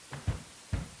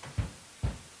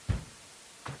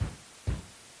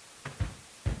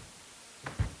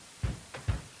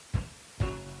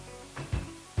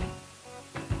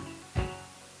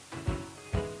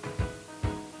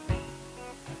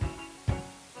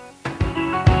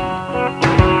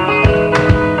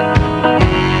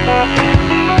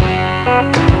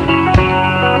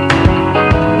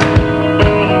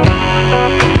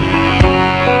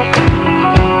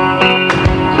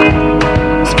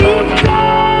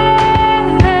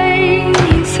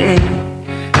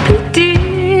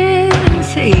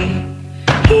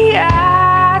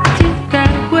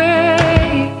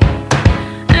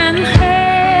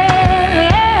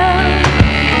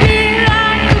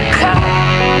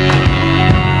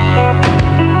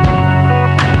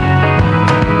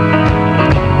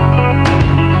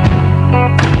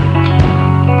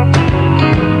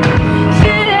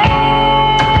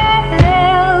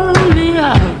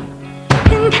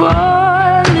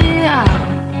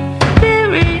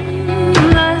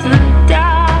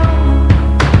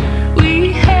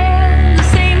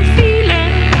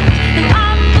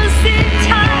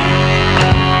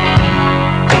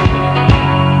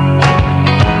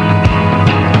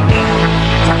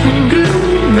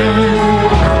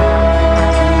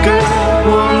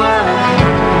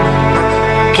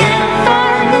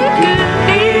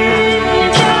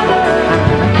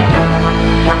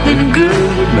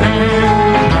 Good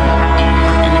man.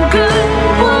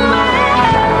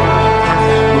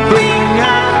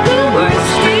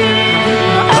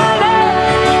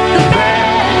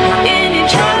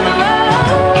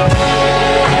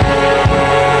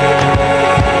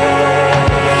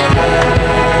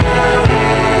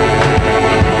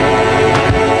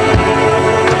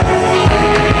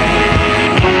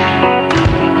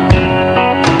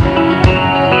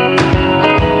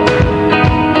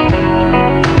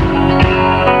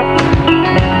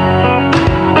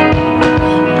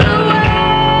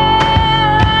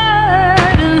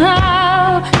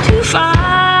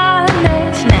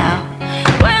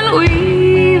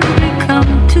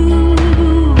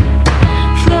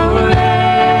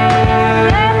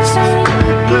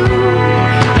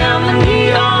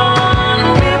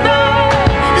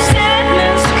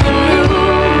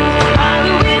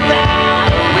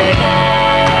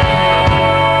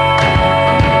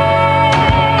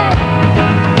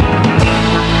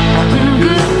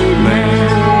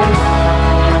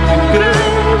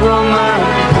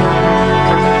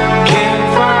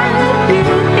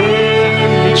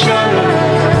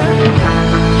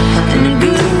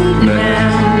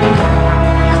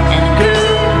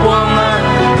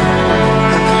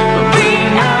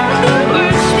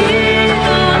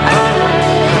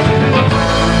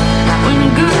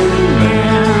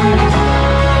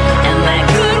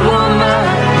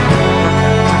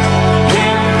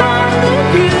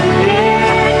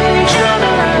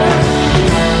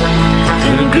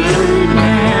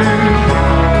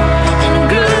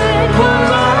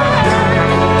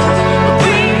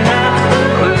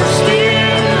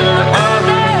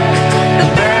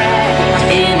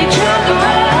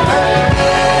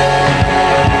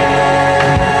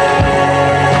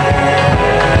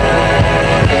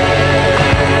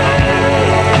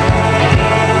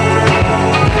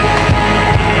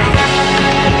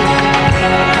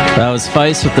 That was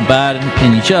Feist with The Bad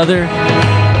in Each Other.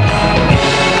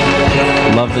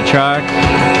 Love the track.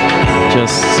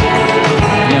 Just,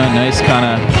 nice kind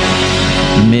of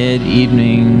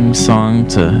mid-evening song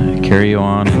to carry you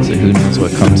on into who knows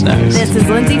what comes next. This is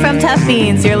Lindsay from Tough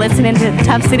Beans. You're listening to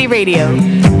Tough City Radio.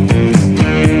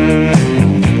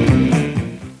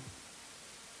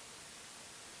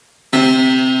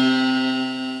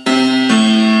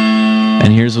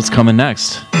 And here's what's coming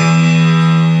next.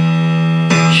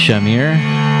 Shamir,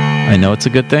 I know it's a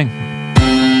good thing.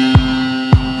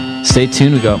 Stay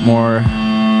tuned, we got more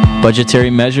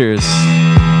budgetary measures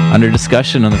under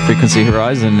discussion on the Frequency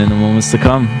Horizon in the moments to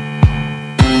come.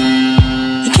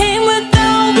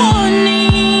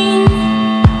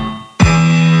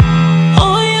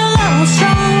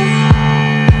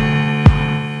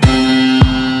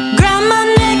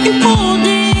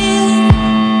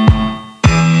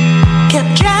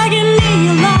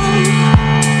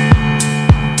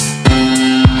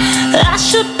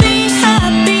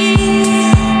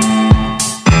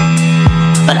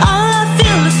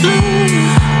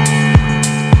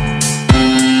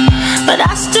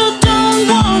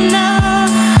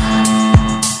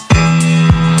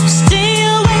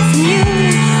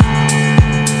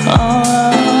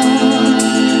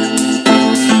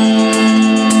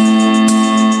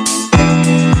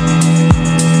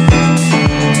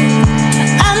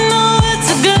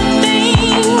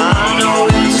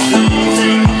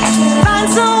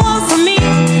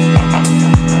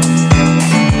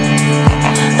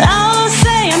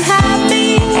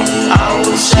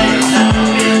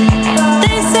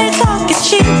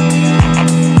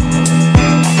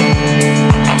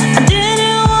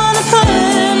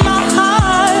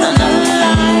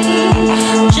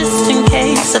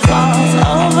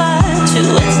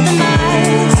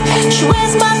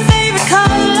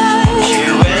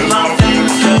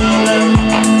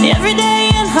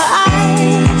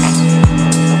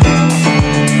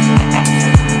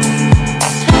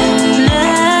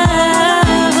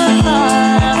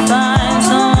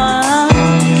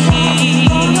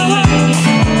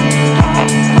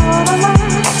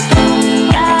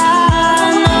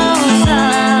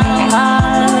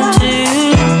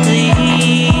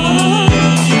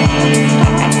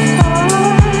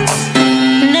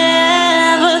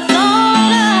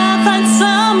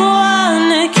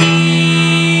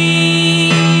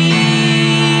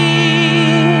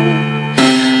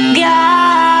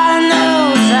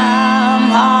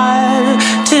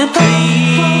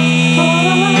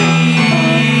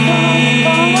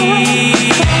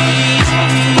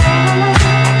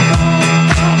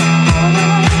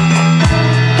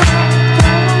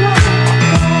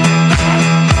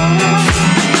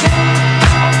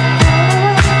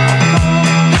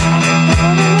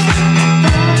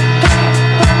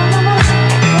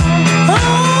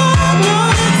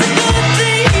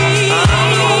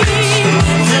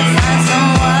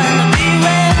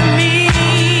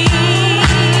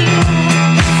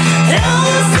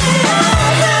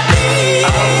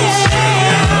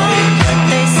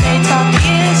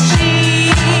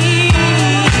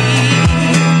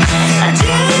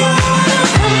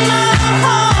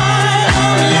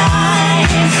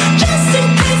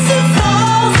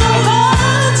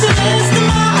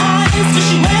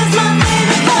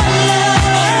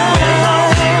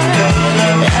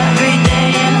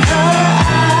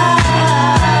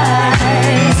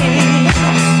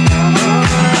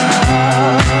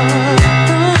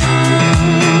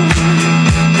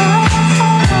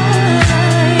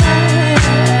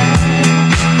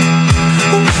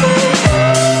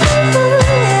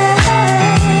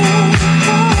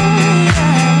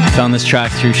 Found this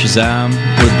track through Shazam.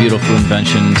 What a beautiful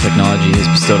invention technology has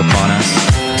bestowed upon us.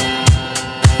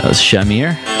 That was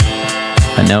Shamir.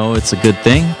 I know it's a good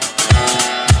thing.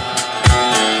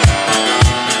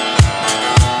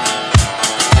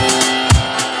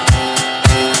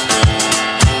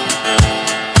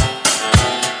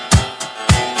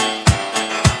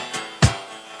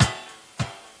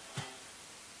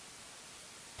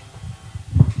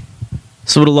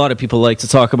 So what a lot of people like to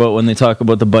talk about when they talk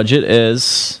about the budget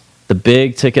is the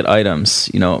big ticket items,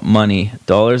 money,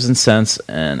 dollars and cents,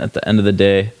 and at the end of the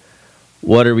day,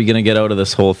 what are we going to get out of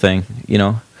this whole thing?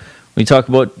 When you talk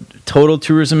about total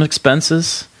tourism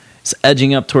expenses, it's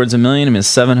edging up towards $1 million. I mean,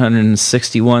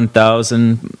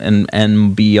 761,000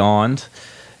 and beyond.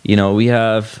 We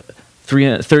have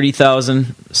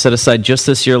 30,000 set aside just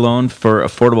this year alone for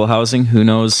affordable housing. Who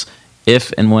knows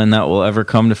if and when that will ever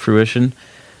come to fruition.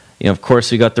 Of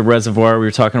course, we got the reservoir. We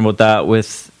were talking about that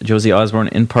with Josie Osborne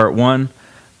in part one.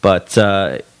 But,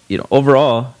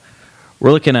 overall,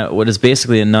 we're looking at what is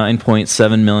basically a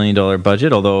 $9.7 million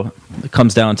budget, although it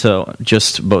comes down to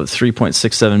just about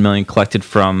 $3.67 million collected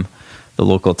from the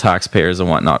local taxpayers and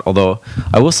whatnot. Although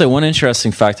I will say one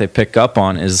interesting fact I pick up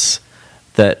on is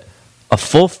that a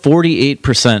full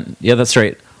 48%, yeah, that's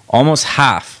right, almost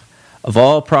half of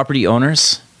all property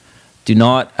owners do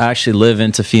not actually live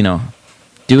in Tofino.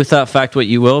 Do with that fact what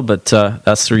you will, but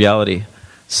that's the reality.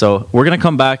 So we're going to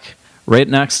come back right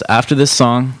next after this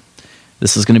song.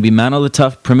 This is going to be Mano the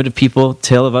Tough, Primitive People,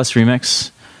 Tale of Us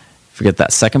remix. Forget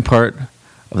that second part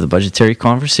of the budgetary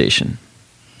conversation.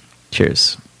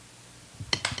 Cheers.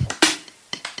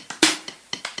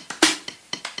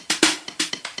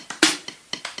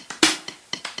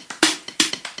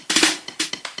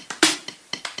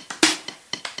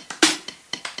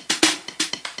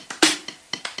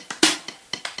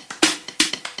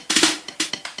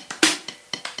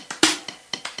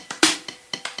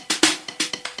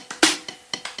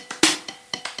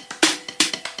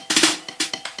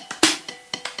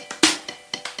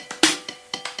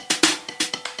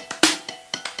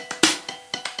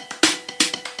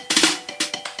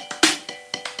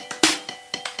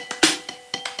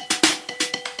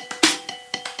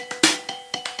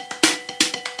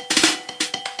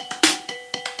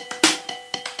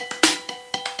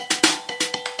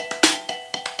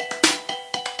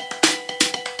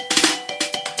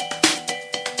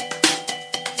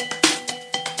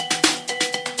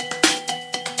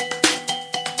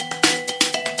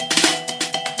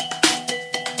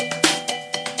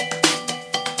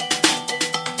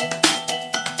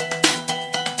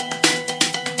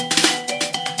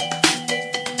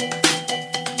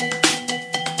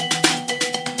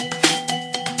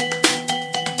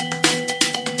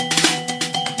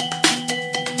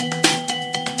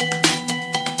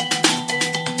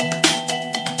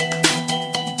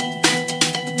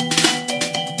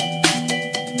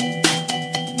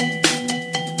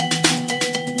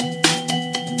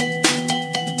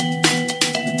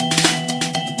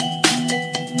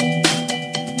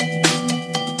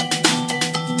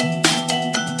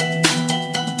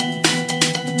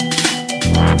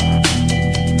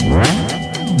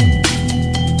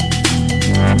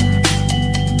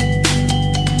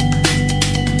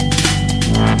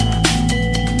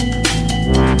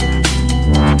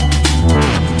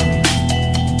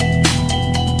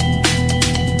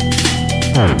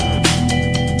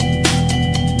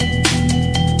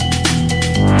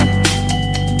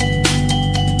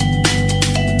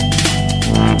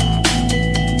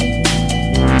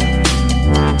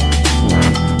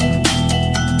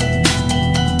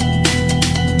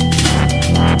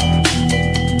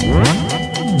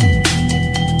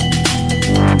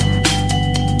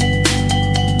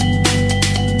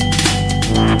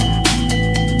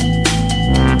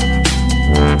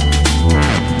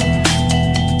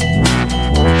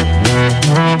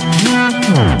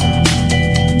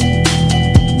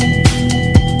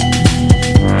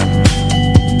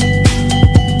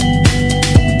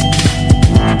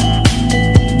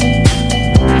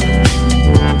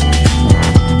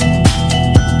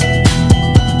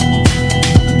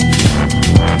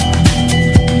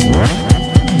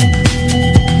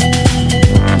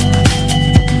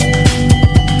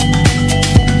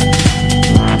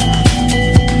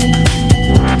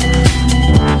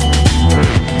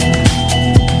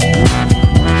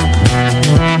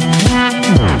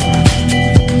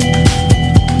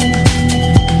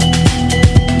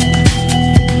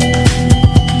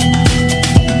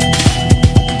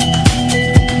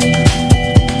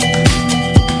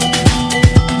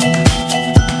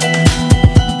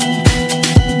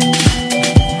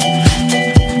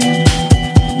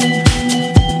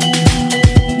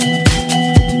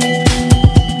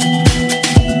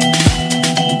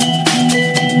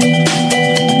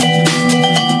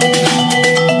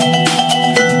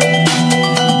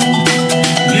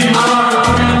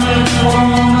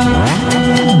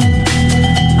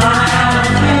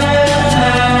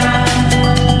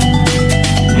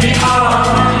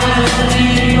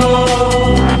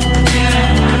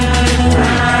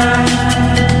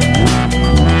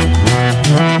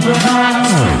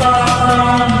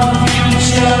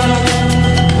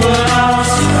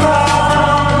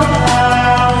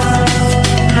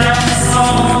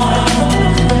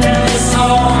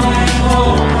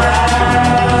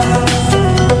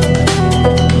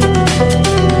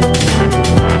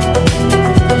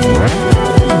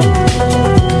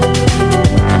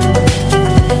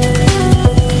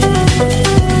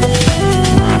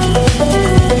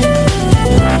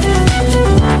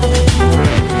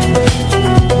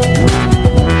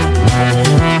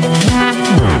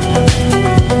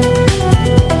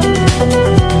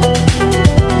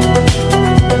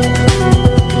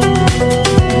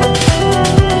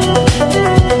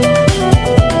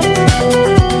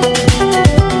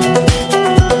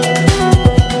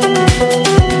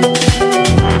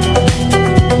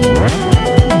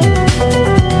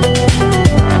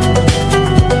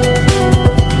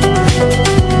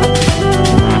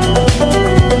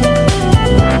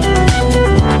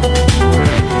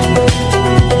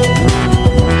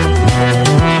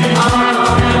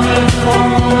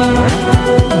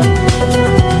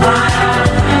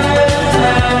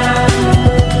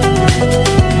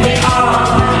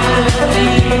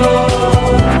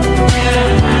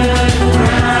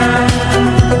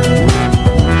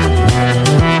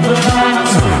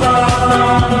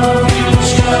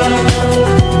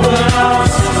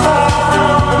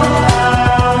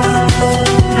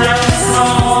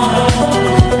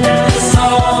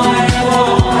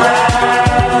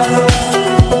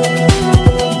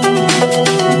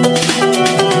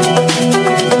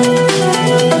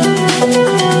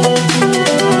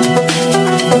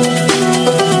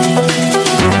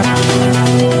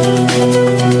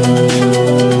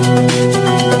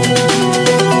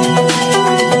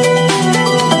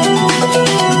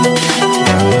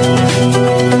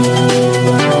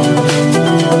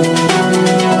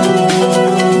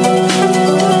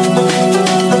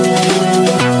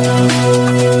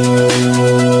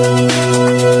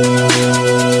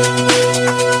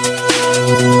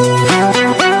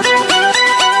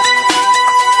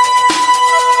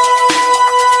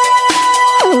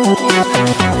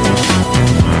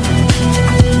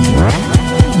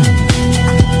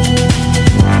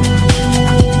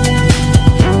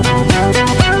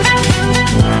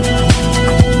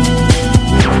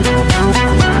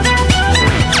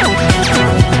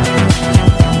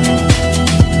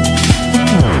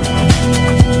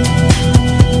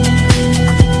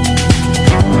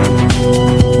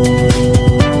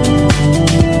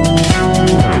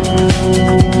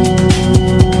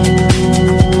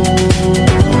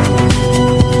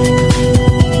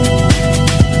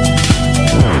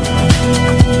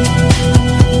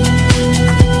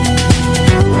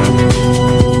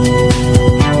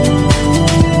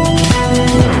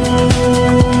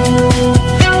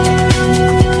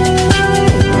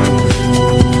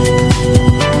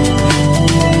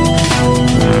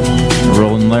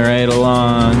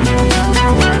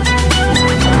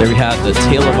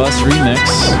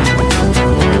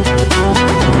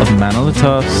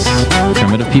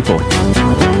 people.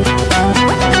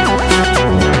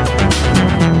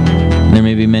 There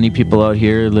may be many people out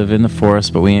here who live in the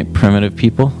forest, but we ain't primitive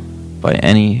people by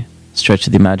any stretch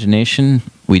of the imagination.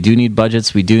 We do need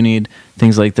budgets. We do need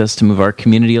things like this to move our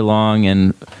community along,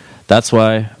 and that's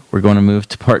why we're going to move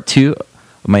to part 2 of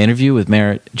my interview with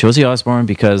Mayor Josie Osborne,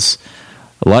 because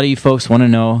a lot of you folks want to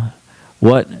know,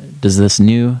 what does this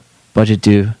new budget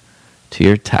do to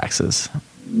your taxes?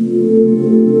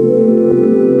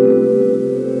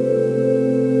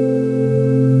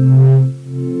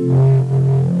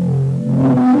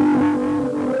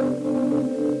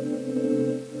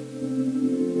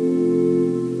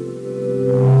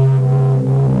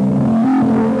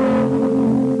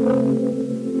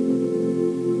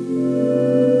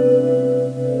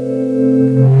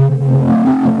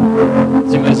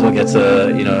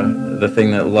 The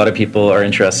thing that a lot of people are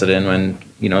interested in when,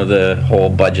 the whole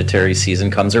budgetary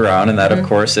season comes around, and that, of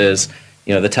course, is,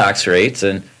 the tax rates.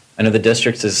 And I know the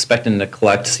district is expecting to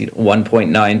collect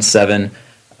 $1.97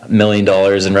 million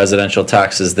in residential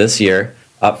taxes this year,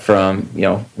 up from,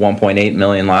 $1.8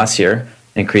 million last year,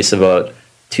 increase about over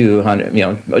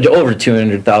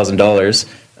 $200,000.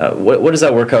 What does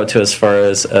that work out to as far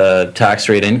as tax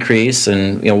rate increase,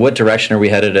 and what direction are we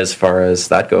headed as far as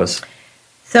that goes?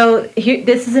 So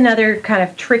this is another kind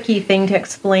of tricky thing to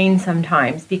explain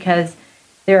sometimes, because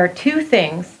there are two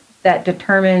things that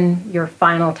determine your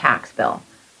final tax bill.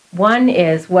 One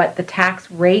is what the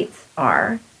tax rates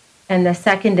are, and the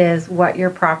second is what your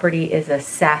property is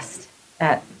assessed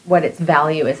at, what its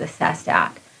value is assessed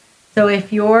at. So if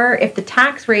the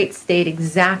tax rate stayed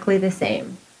exactly the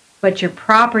same, but your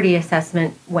property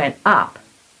assessment went up,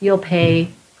 you'll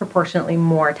pay proportionately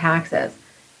more taxes.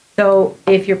 So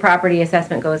if your property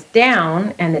assessment goes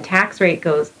down and the tax rate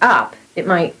goes up, it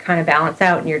might kind of balance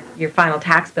out, and your final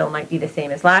tax bill might be the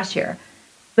same as last year.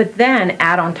 But then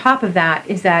add on top of that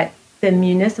is that the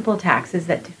municipal taxes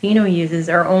that Tofino uses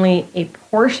are only a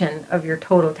portion of your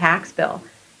total tax bill.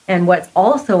 And what's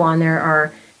also on there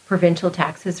are provincial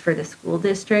taxes for the school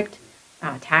district,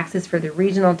 taxes for the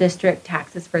regional district,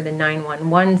 taxes for the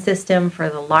 911 system, for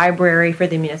the library, for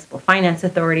the Municipal Finance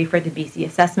Authority, for the BC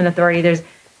Assessment Authority. There's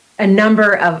a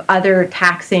number of other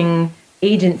taxing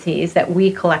agencies that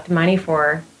we collect money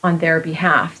for on their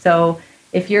behalf. So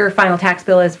if your final tax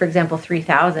bill is, for example,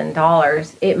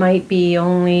 $3,000, it might be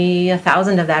only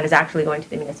 $1,000 of that is actually going to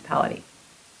the municipality.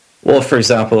 Well, for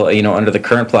example, under the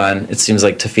current plan, it seems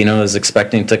like Tofino is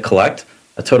expecting to collect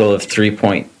a total of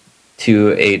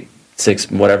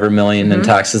 $3.286 whatever million in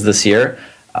taxes this year.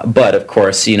 But of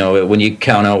course, when you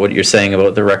count out what you're saying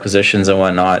about the requisitions and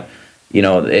whatnot,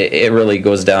 it really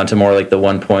goes down to more like the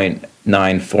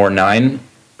 1.949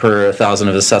 per 1,000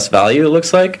 of assessed value, it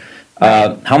looks like.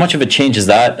 How much of a change is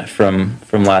that from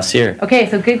last year? Okay,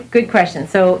 so good question.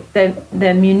 So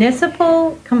the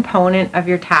municipal component of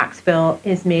your tax bill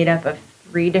is made up of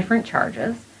 3 different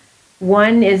charges.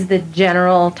 One is the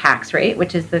general tax rate,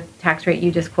 which is the tax rate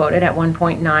you just quoted at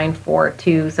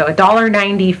 1.942, so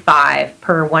 $1.95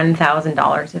 per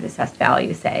 $1,000 of assessed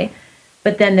value, say.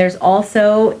 But then there's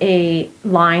also a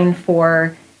line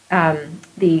for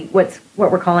what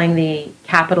we're calling the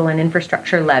capital and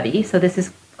infrastructure levy. So this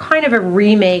is kind of a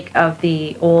remake of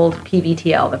the old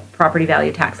PVTL, the property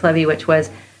value tax levy, which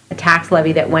was a tax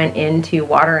levy that went into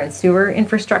water and sewer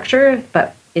infrastructure,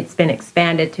 but it's been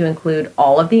expanded to include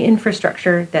all of the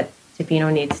infrastructure that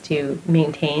Tofino needs to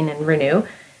maintain and renew.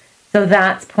 So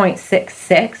that's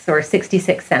 0.66 or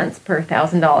 66 cents per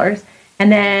 $1,000.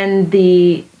 And then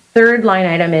the third line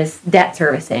item is debt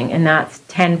servicing, and that's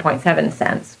 10.7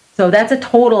 cents. So that's a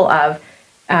total of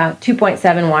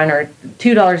 2.71 or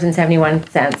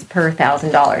 $2.71 per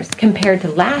 $1,000. Compared to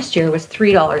last year was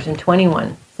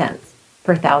 $3.21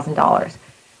 per $1,000.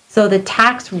 So the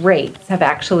tax rates have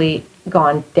actually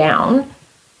gone down,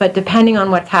 but depending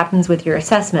on what happens with your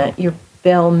assessment, your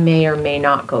bill may or may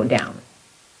not go down.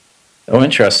 Oh,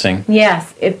 interesting.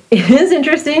 Yes, it is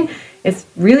interesting. It's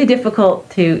really difficult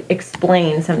to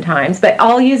explain sometimes, but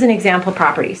I'll use an example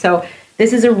property. So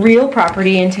this is a real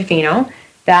property in Tofino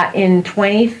that in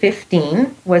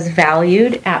 2015 was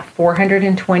valued at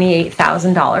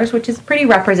 $428,000, which is pretty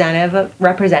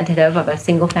representative of a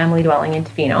single-family dwelling in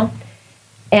Tofino.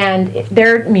 And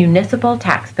their municipal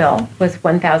tax bill was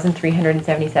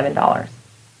 $1,377.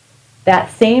 That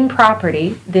same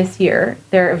property this year,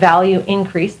 their value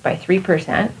increased by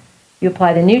 3%. You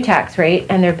apply the new tax rate,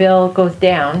 and their bill goes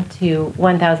down to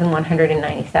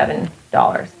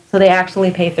 $1,197. So they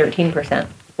actually pay 13%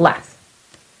 less.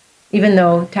 Even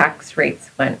though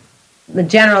the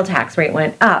general tax rate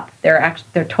went up, their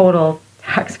total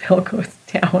tax bill goes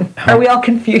down. Are we all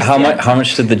confused? How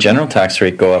much did the general tax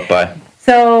rate go up by?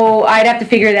 So I'd have to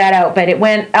figure that out, but it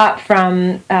went up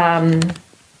from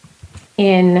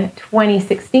in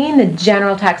 2016. The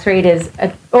general tax rate is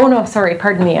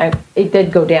it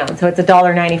did go down, so it's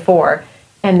 $1.94,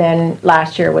 and then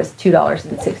last year was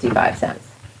 $2.65.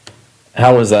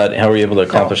 How was that? How were you able to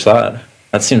accomplish that?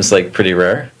 That seems like pretty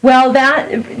rare. Well,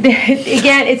 that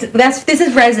again, this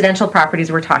is residential properties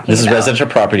we're talking about. This is residential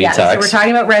property tax. So we're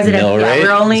talking about residential. Mill rate?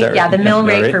 We're only Is that the mill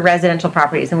right? rate for residential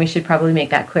properties, and we should probably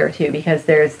make that clear too, because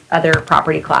there's other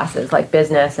property classes like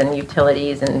business and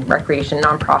utilities and recreation,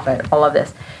 nonprofit, all of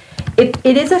this. It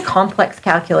is a complex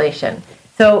calculation.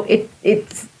 So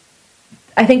it's.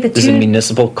 I think Is it a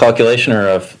municipal calculation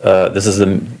or this is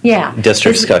the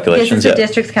district's calculation? This is the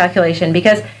district's calculation,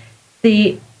 because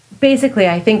basically,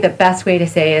 I think the best way to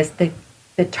say is the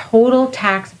total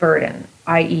tax burden,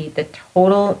 i.e. the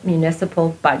total municipal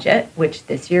budget, which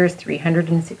this year is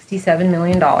 $367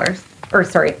 million,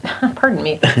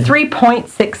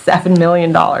 $3.67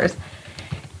 million,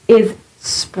 is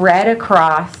spread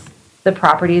across the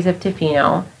properties of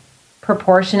Tofino,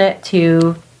 proportionate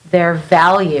to their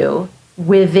value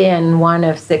within one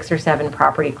of 6 or 7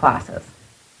 property classes.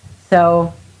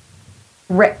 So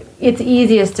it's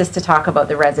easiest just to talk about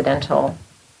the residential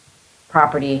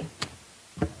property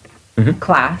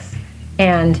class,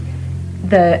 and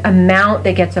the amount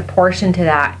that gets apportioned to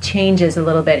that changes a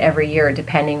little bit every year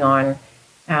depending on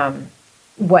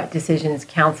what decisions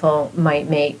council might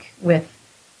make with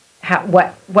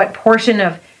what portion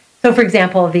of. So, for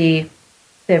example, the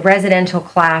residential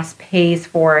class pays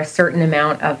for a certain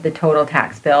amount of the total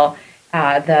tax bill.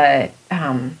 That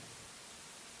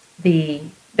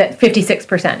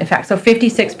 56%, in fact. So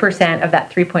 56% of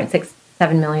that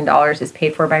 $3.67 million is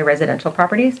paid for by residential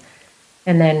properties,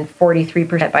 and then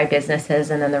 43% by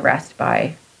businesses, and then the rest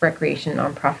by recreation,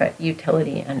 nonprofit,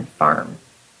 utility, and farm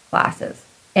classes.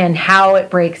 And how it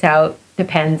breaks out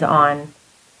depends on,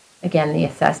 again, the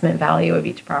assessment value of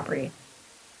each property.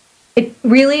 It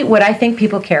really, what I think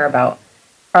people care about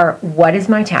are, what is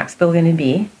my tax bill going to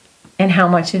be, and how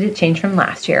much did it change from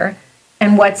last year,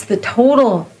 and what's the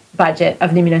total budget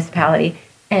of the municipality,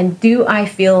 and do I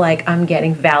feel like I'm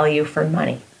getting value for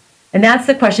money? And that's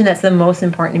the question that's the most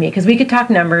important to me, because we could talk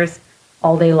numbers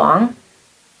all day long,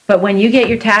 but when you get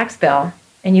your tax bill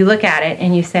and you look at it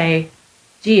and you say,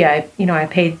 gee, I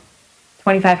paid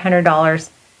 $2,500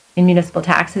 in municipal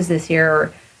taxes this year,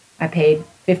 or I paid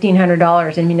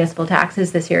 $1,500 in municipal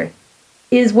taxes this year,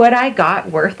 is what I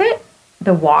got worth it?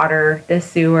 The water, the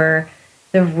sewer,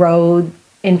 the road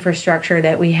infrastructure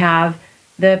that we have,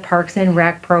 the parks and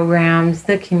rec programs,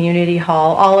 the community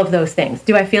hall, all of those things.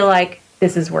 Do I feel like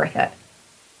this is worth it?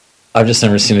 I've just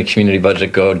never seen the community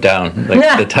budget go down,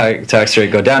 the tax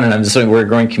rate go down, and I'm just saying, we're a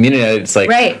growing community. It's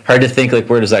like hard to think, like,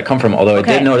 where does that come from? Although I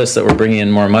did notice that we're bringing in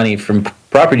more money from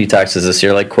property taxes this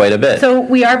year, like quite a bit. So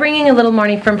we are bringing a little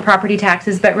money from property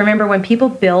taxes, but remember, when people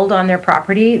build on their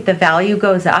property, the value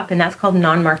goes up, and that's called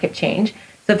non-market change.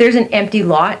 So if there's an empty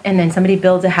lot and then somebody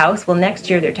builds a house, well, next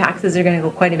year their taxes are going to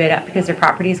go quite a bit up because their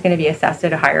property is going to be assessed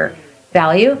at a higher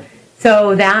value.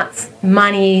 So that's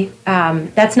money.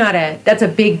 That's a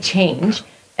big change,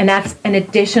 and that's an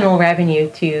additional revenue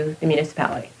to the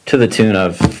municipality. To the tune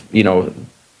of,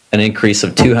 an increase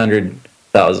of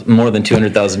more than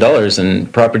 $200,000 in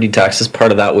property taxes.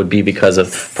 Part of that would be because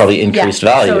of probably increased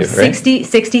value, so right?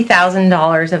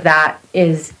 $60,000 of that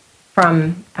is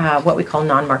from what we call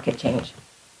non-market change.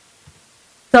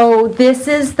 So this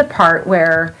is the part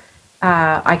where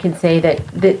I can say that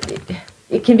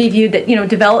it can be viewed that,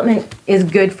 development is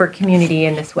good for community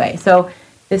in this way. So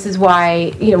this is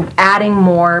why, adding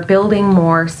more, building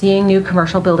more, seeing new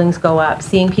commercial buildings go up,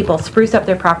 seeing people spruce up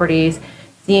their properties,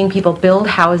 seeing people build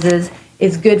houses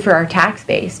is good for our tax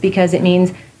base, because it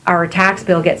means our tax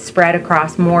bill gets spread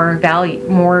across more value,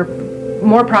 more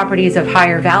properties of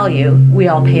higher value. We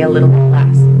all pay a little bit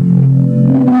less.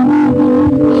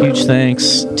 Huge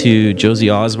thanks to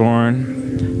Josie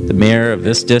Osborne, the mayor of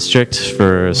this district,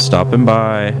 for stopping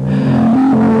by,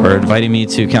 or inviting me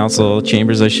to council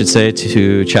chambers, I should say,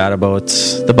 to chat about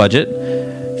the budget.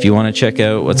 If you want to check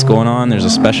out what's going on, there's a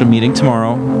special meeting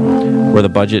tomorrow where the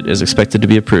budget is expected to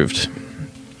be approved.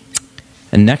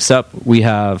 And next up, we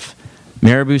have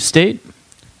Marabou State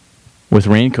with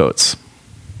Raincoats.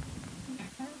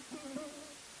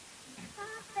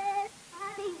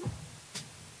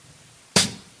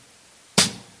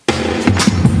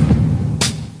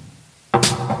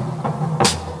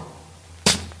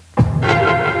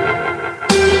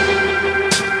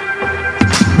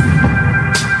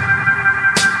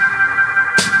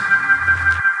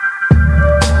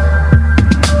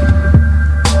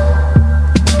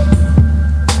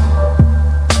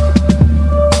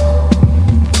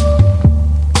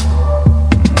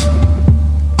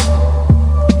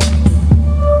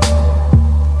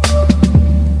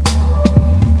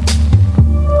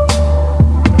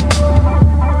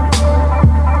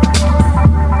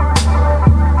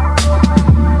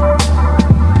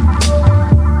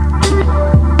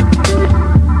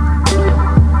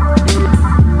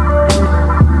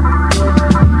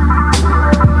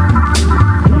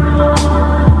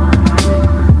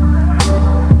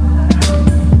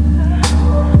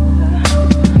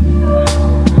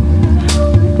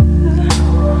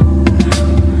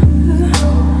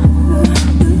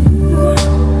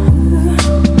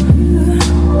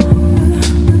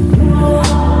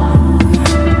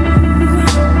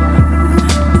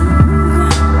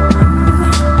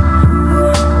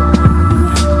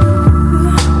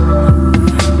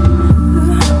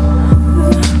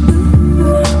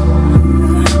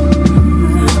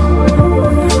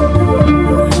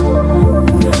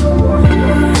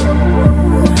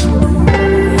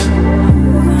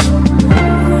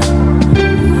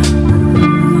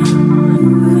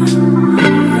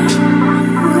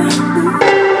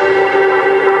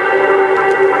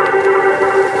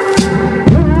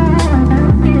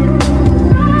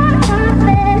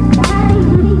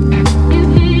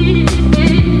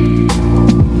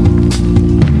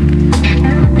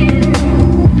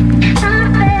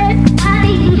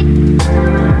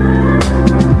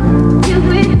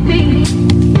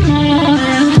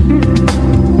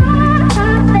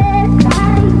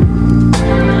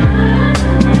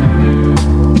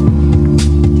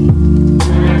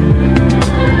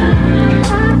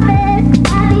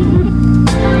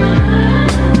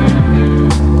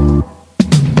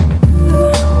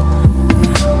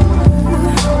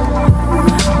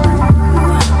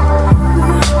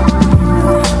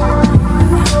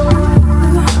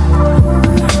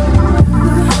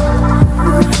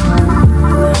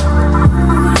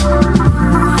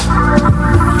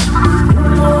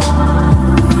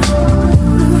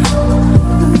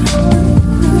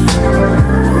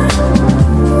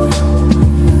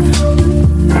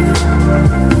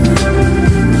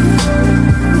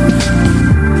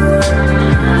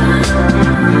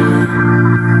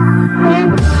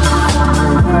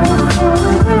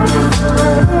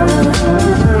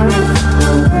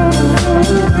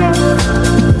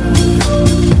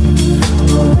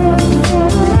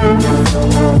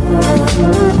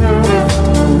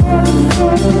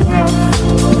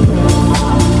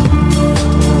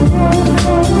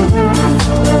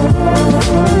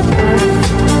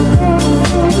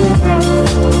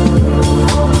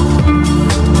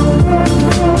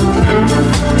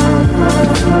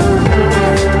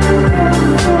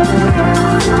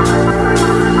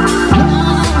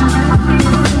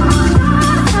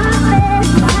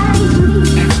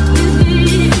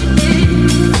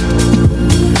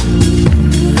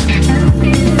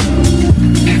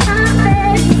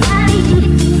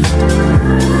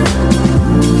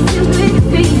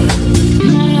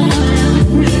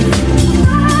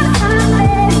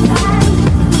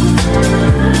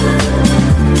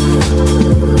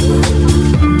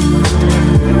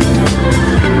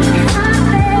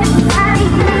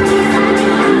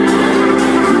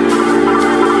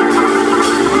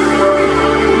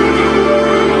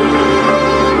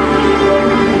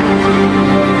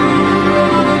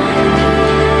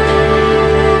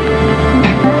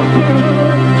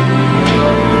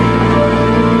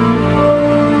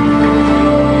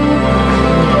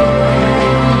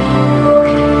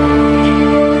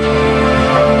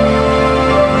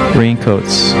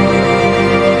 raincoats.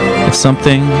 It's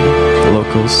something the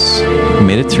locals who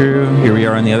made it through. Here we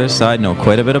are on the other side, know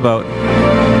quite a bit about.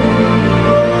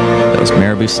 That was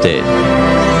Marabou State.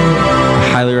 I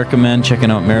highly recommend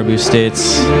checking out Marabou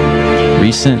State's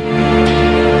recent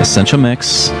Essential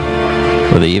Mix,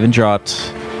 where they even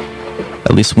dropped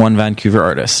at least one Vancouver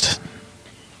artist.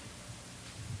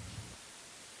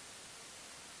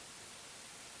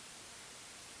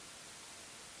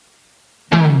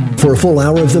 For a full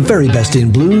hour of the very best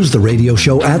in blues, the radio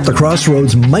show at the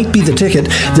Crossroads might be the ticket.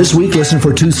 This week, listen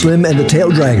for Too Slim and the Tail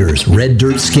Draggers, Red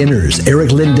Dirt Skinners,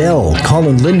 Eric Lindell,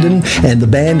 Colin Linden, and the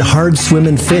band Hard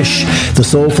Swimmin' Fish. The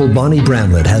soulful Bonnie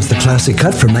Bramlett has the classic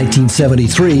cut from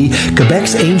 1973.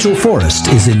 Quebec's Angel Forest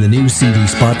is in the new CD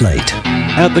spotlight.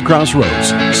 At the Crossroads,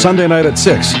 Sunday night at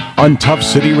 6 on Tough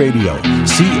City Radio,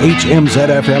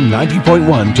 CHMZ-FM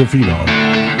 90.1 Tofino.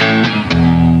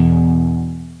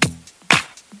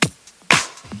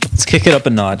 Let's kick it up a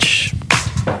notch,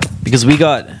 because we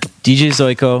got DJ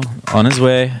Zoiko on his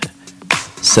way,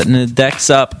 setting the decks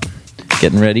up,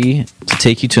 getting ready to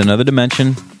take you to another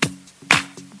dimension.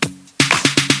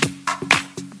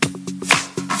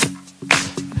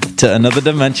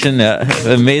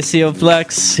 Maceo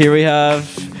Plex. Here we have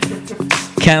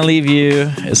Can't Leave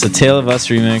You. It's the Tale of Us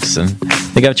remix, and I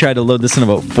think I've tried to load this in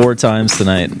about 4 times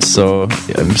tonight, so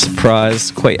I'm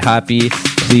surprised, quite happy,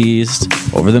 pleased,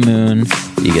 over the moon.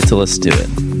 You get to listen to it.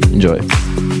 Enjoy.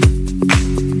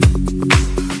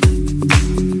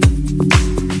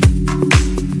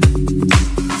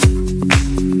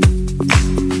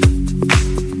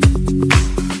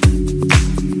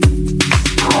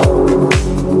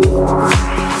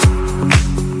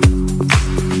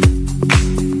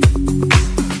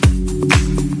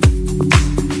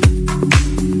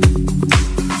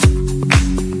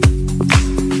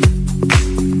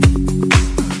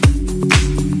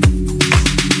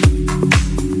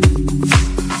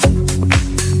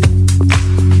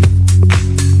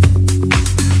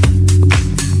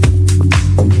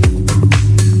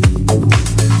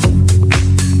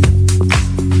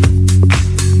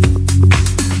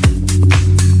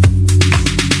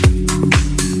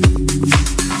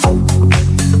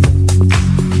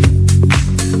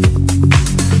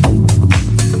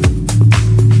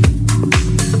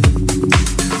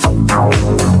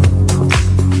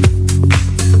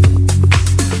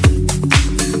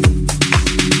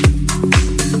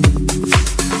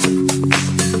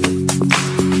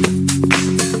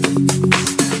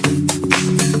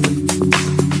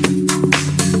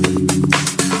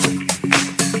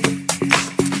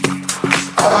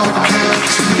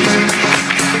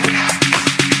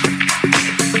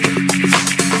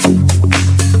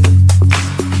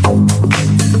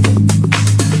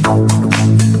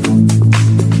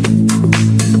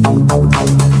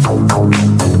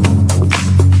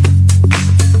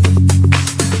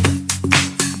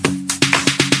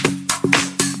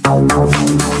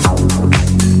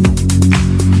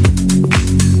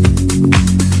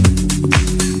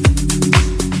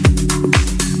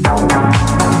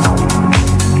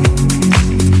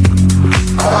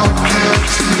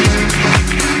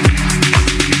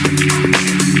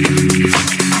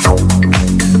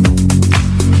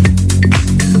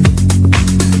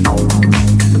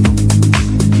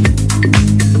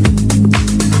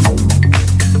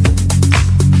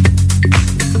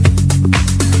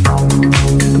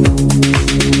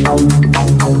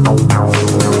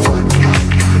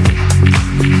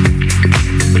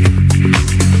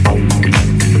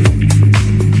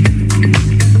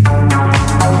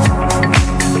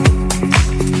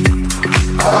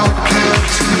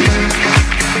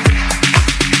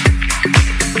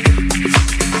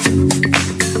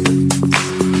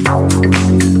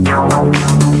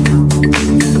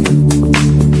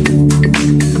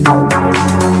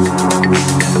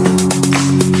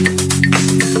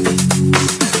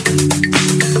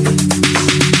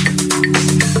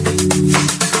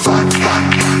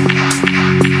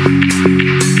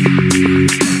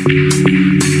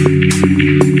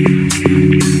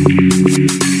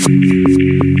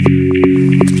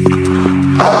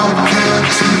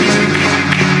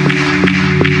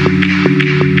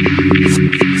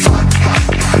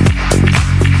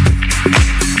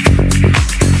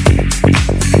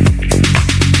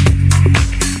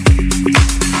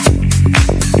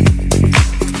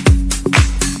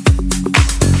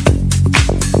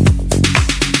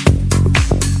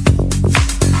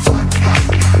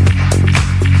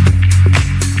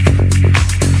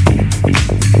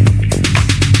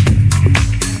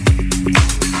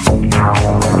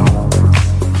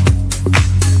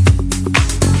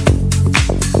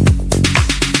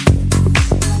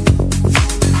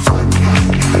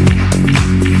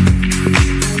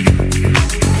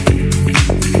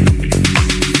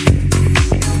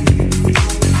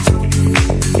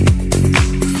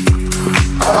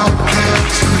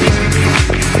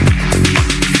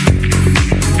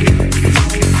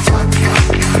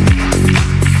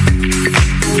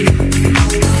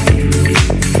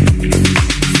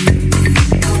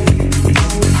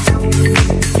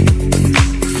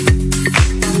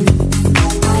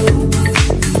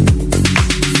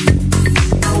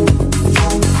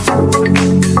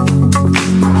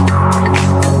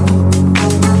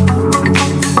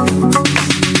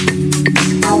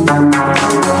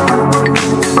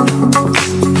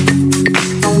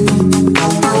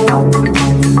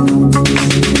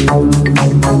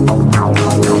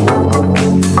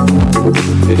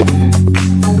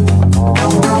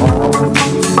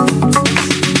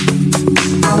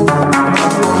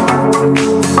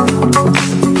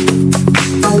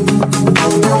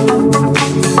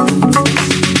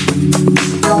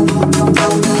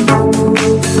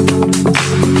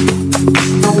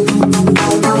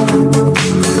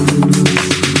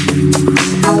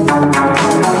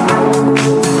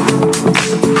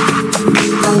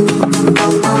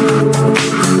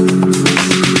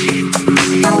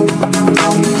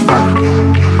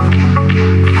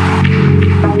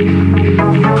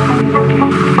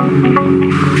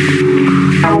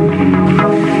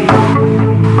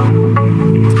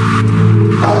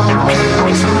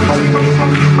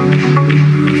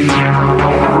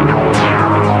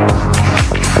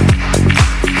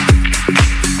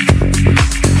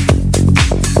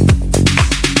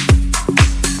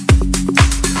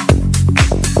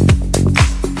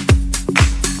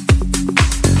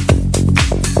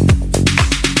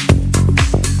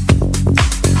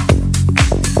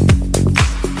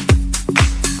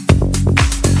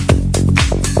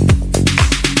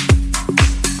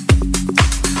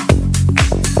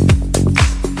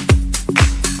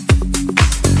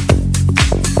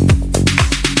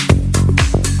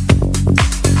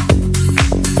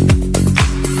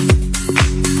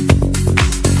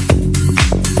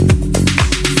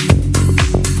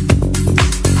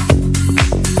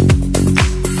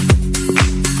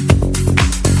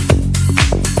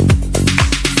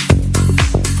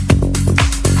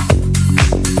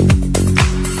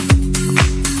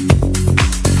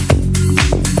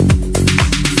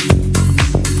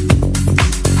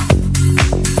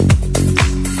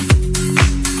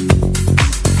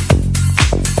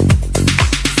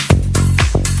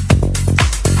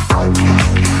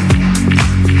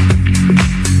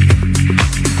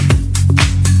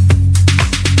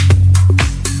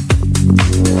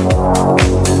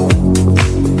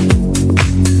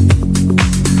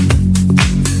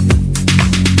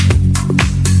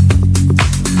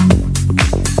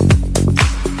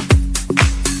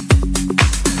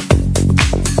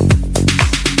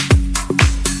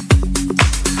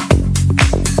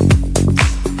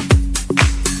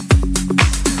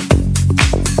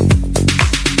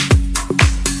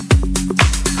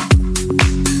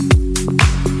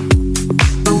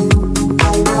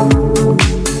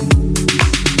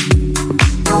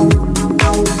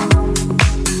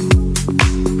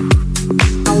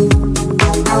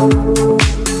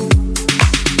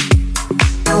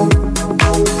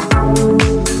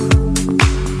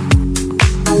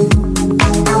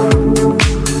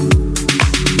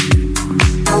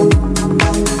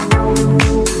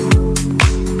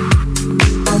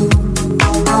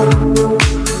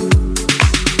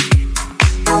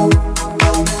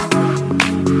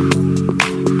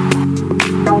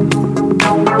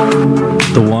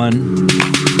 the one,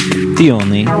 the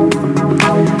only,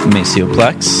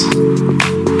 Macioplex.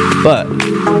 But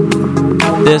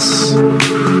this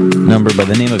number by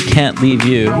the name of Can't Leave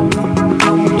You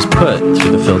was put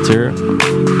through the filter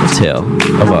of Tale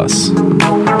of Us.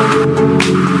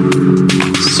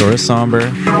 Sort of somber.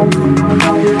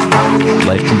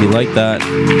 Life can be like that.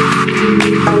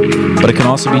 But it can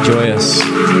also be joyous.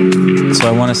 So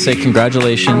I want to say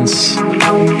congratulations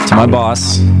to my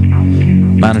boss,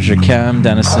 Manager Cam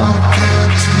Dennison,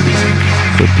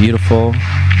 for a beautiful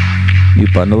new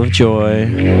bundle of joy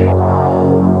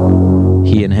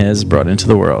he and his brought into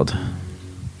the world.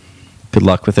 Good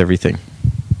luck with everything.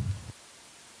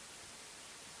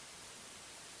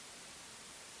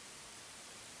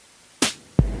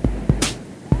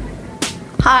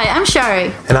 Hi, I'm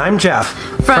Shari. And I'm Jeff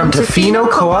from Tofino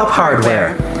Co-op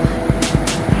Hardware.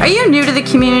 Are you new to the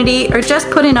community or just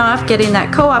putting off getting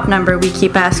that co-op number we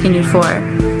keep asking you for?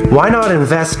 Why not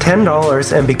invest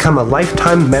 $10 and become a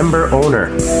lifetime member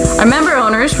owner? Our member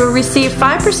owners will receive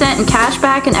 5% in cash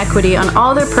back and equity on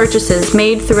all their purchases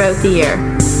made throughout the year.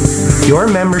 Your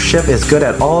membership is good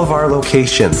at all of our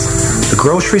locations. The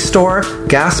grocery store,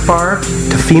 gas bar,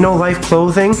 Tofino Life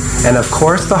Clothing, and of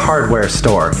course the hardware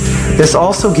store. This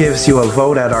also gives you a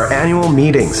vote at our annual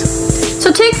meetings.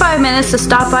 So take 5 minutes to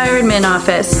stop by our admin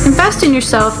office. Invest in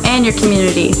yourself and your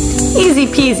community. Easy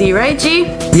peasy, right, G?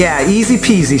 Yeah, easy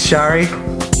peasy, Shari.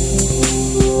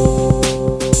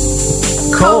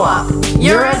 Co-op,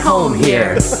 you're at home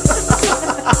here.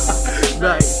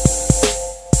 Nice.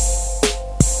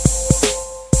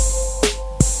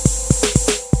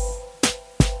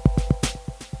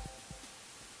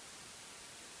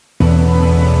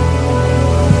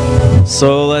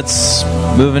 So let's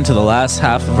move into the last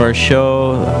half of our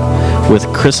show with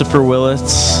Christopher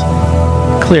Willits.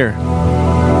 Clear.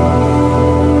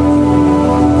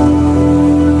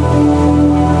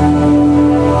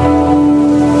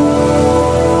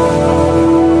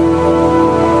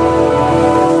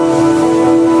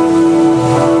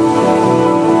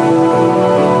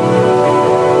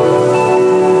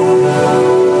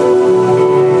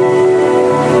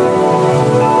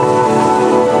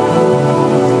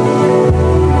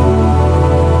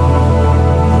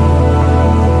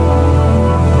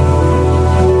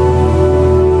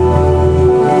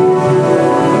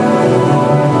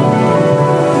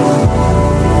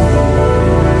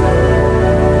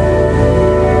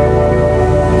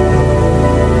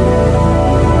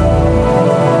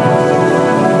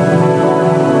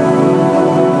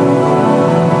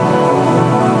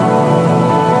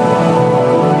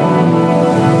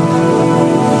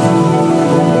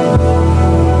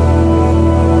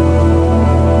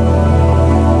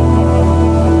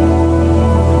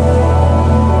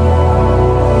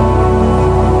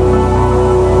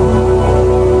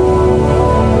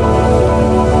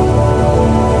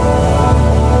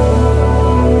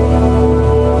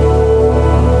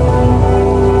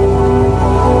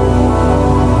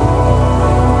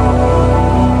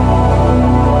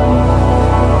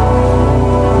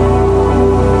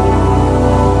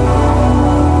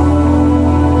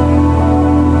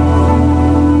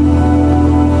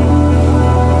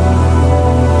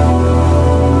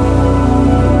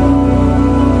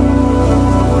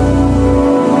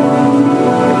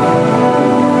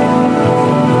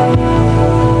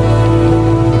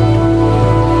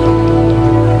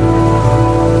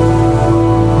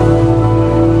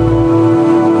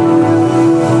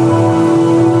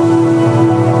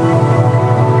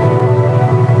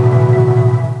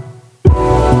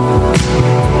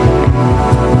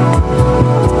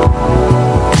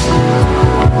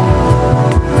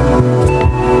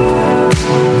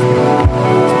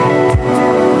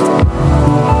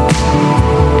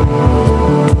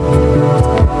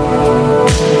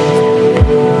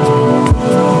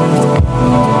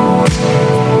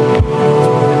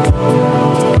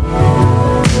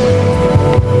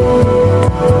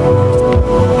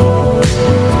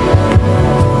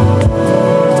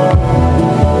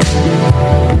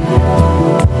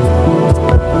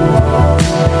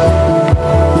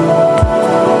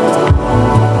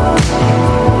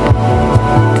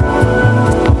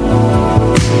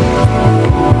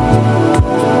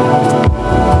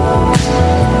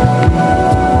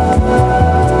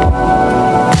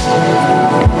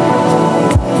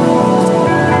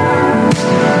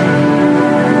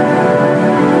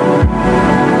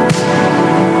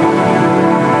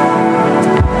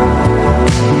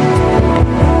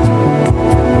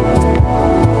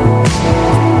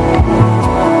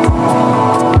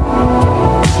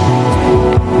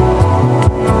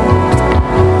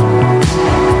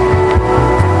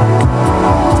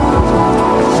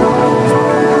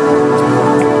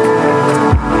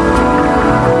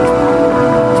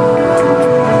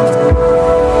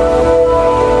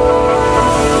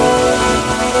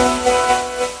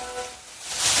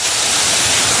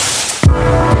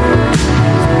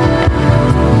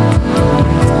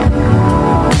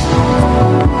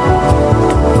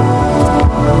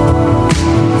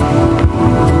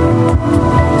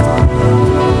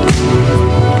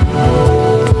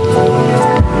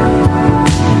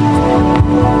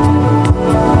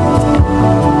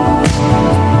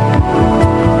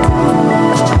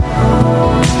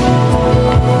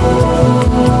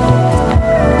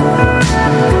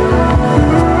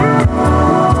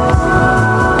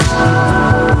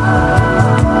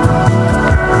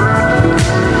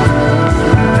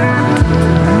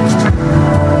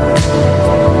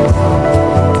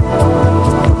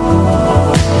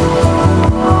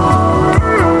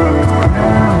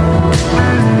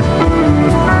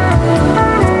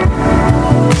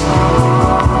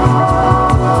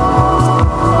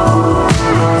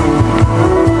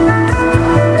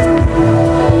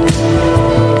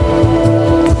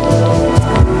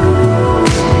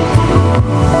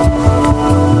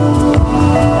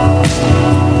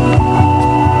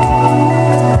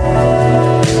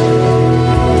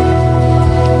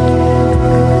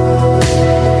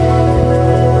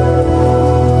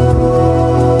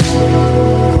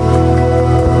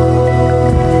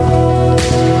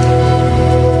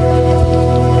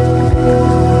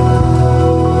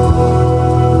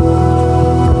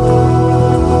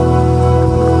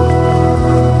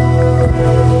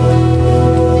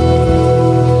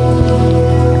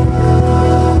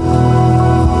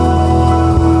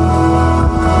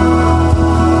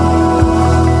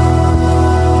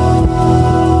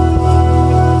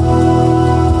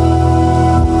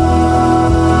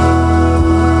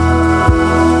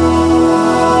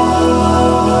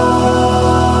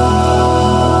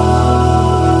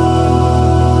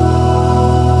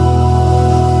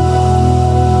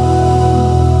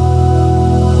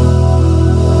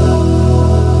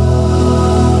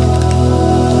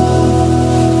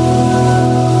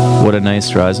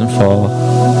 nice rise and fall.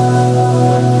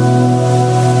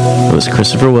 It was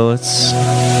Christopher Willits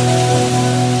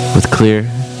with Clear.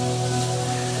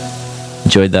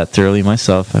 Enjoyed that thoroughly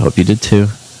myself. I hope you did too.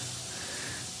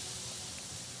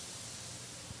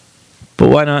 But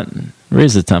why not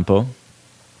raise the tempo?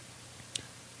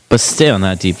 But stay on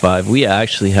that deep vibe. We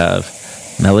actually have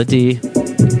melody,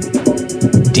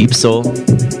 deep soul.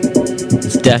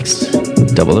 It's Dex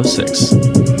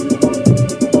 006.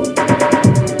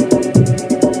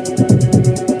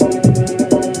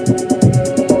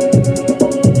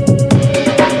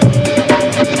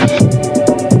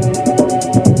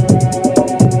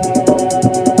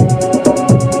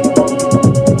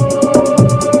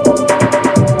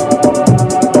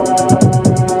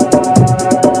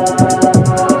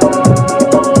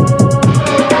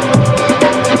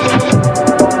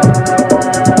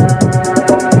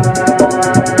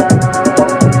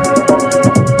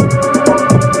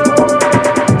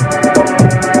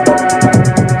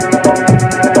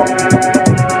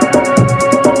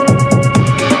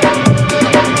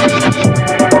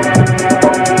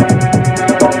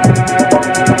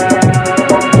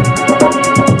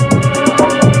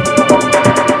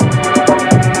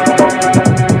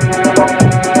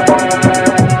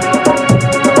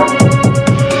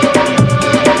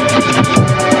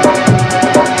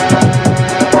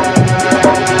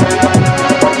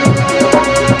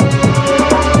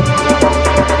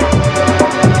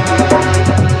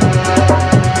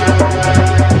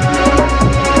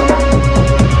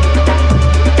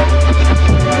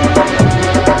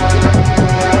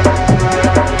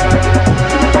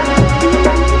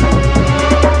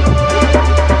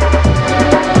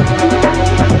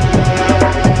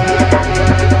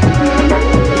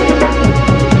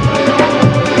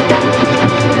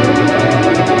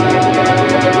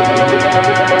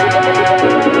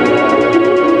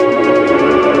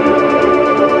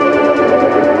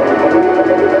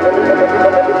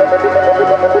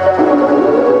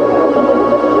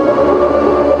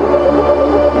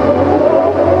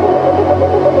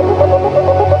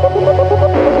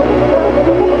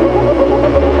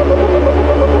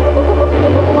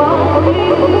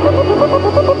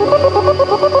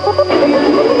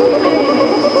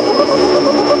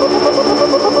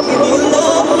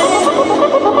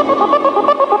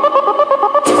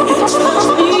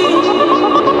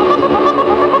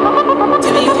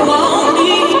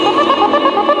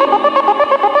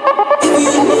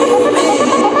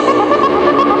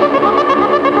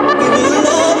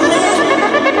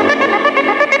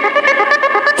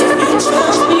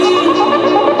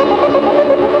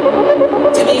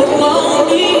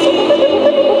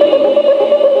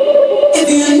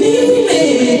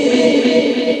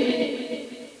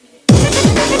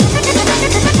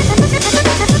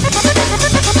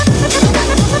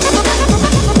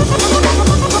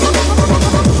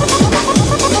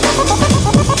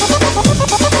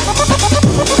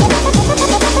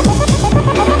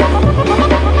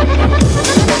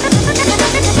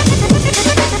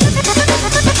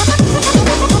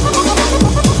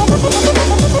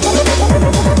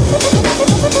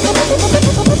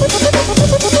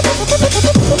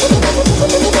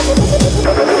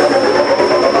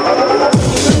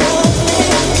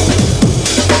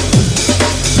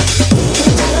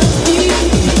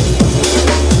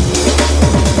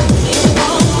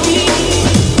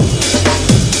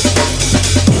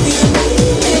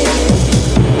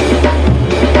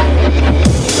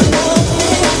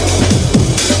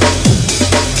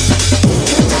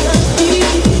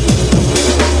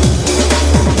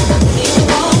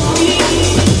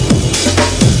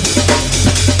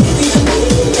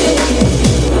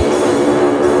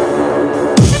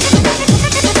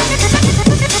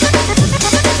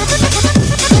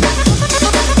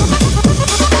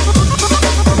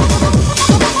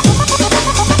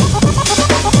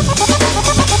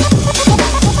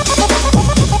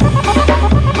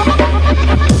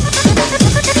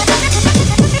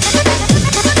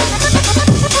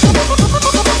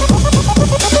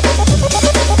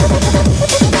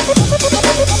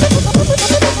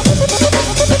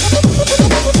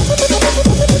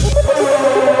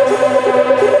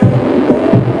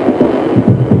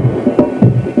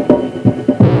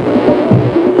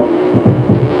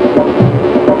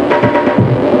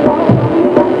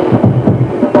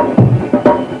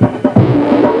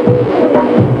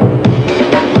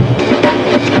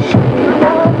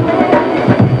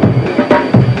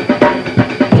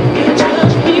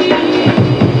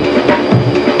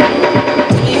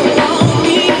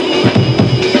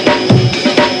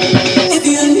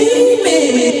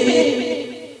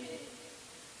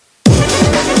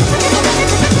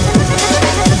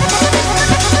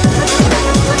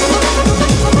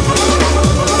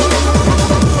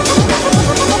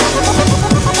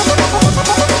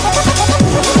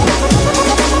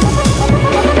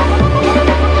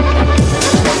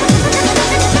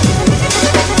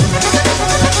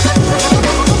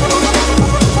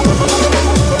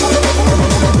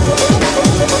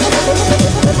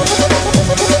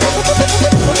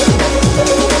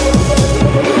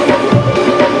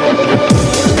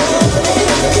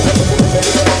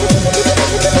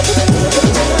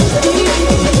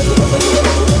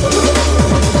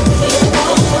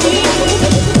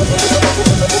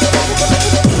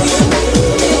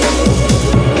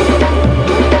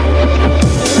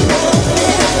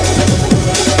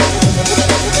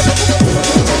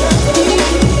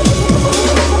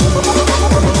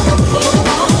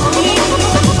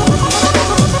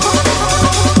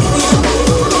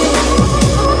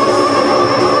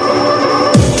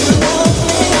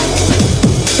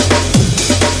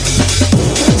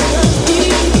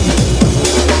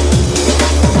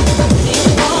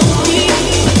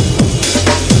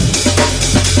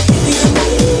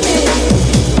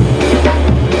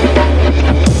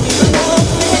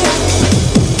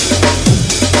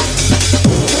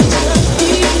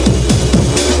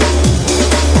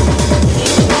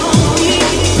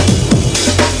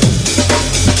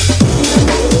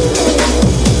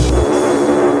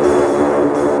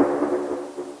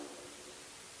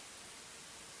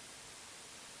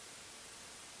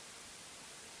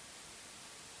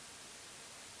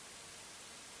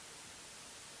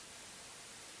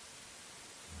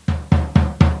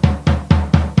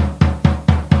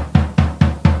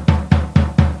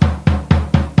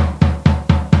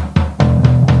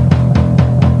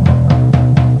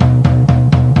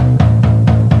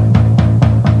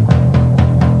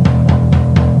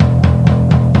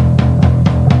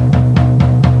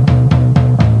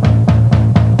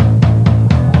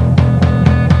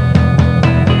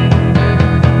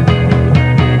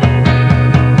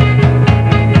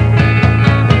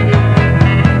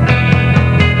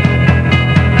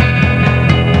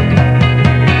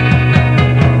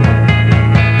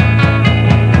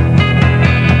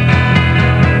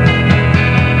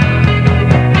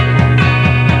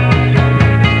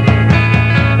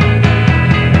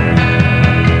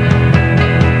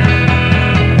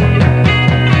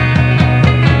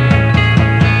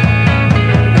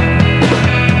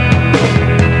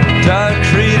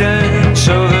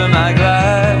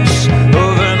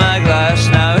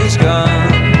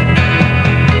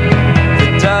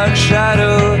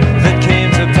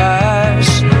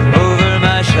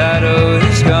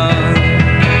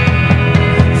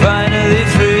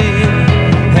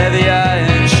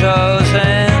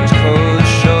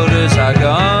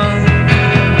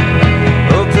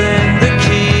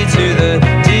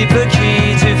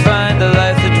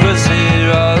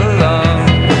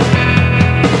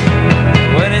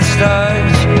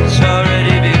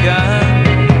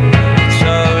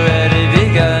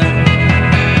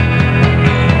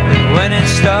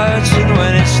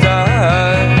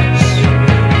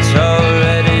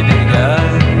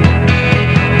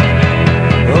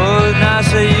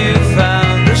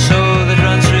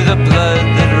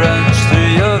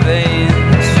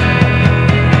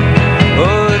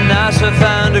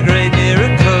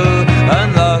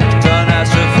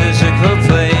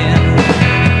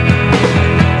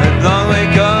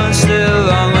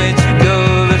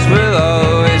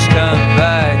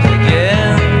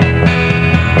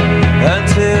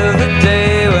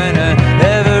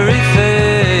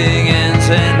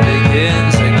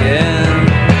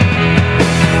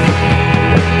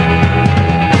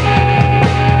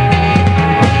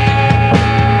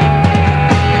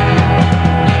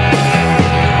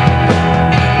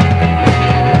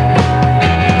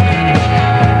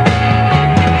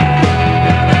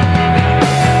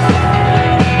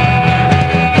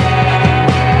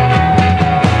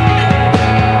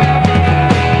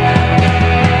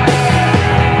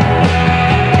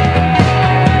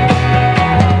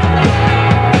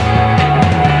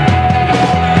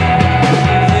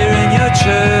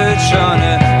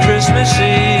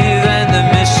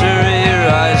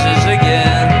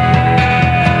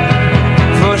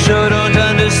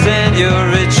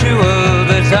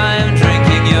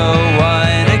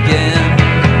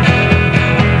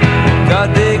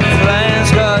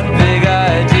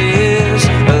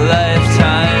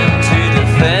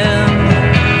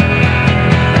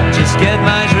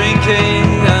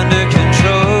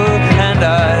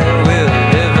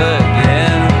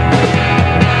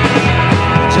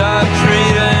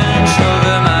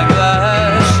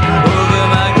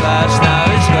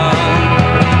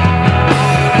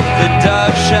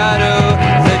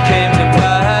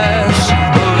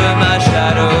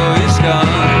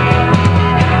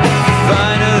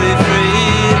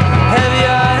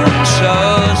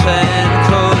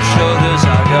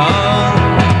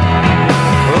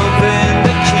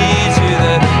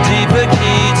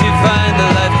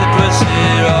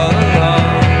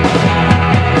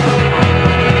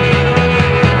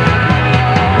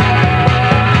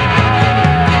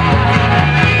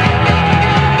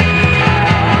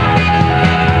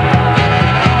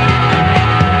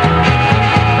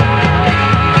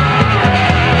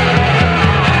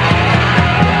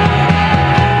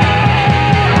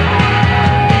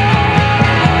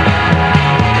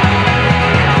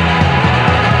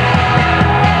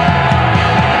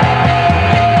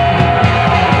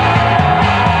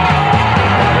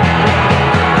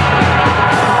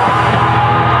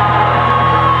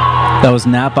 That was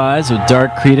Nap Eyes with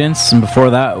Dark Credence, and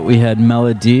before that we had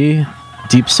Melody,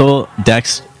 Deep Soul,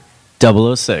 Dex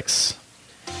 006.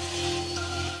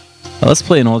 Well, let's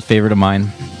play an old favorite of mine.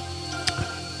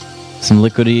 Some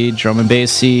liquidy, drum and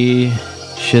bassy,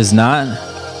 Shiznat.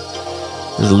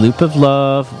 There's a Loop of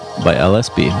Love by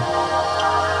LSB.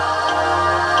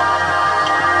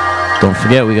 Don't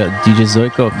forget, we got DJ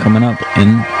Zoiko coming up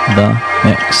in the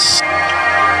mix.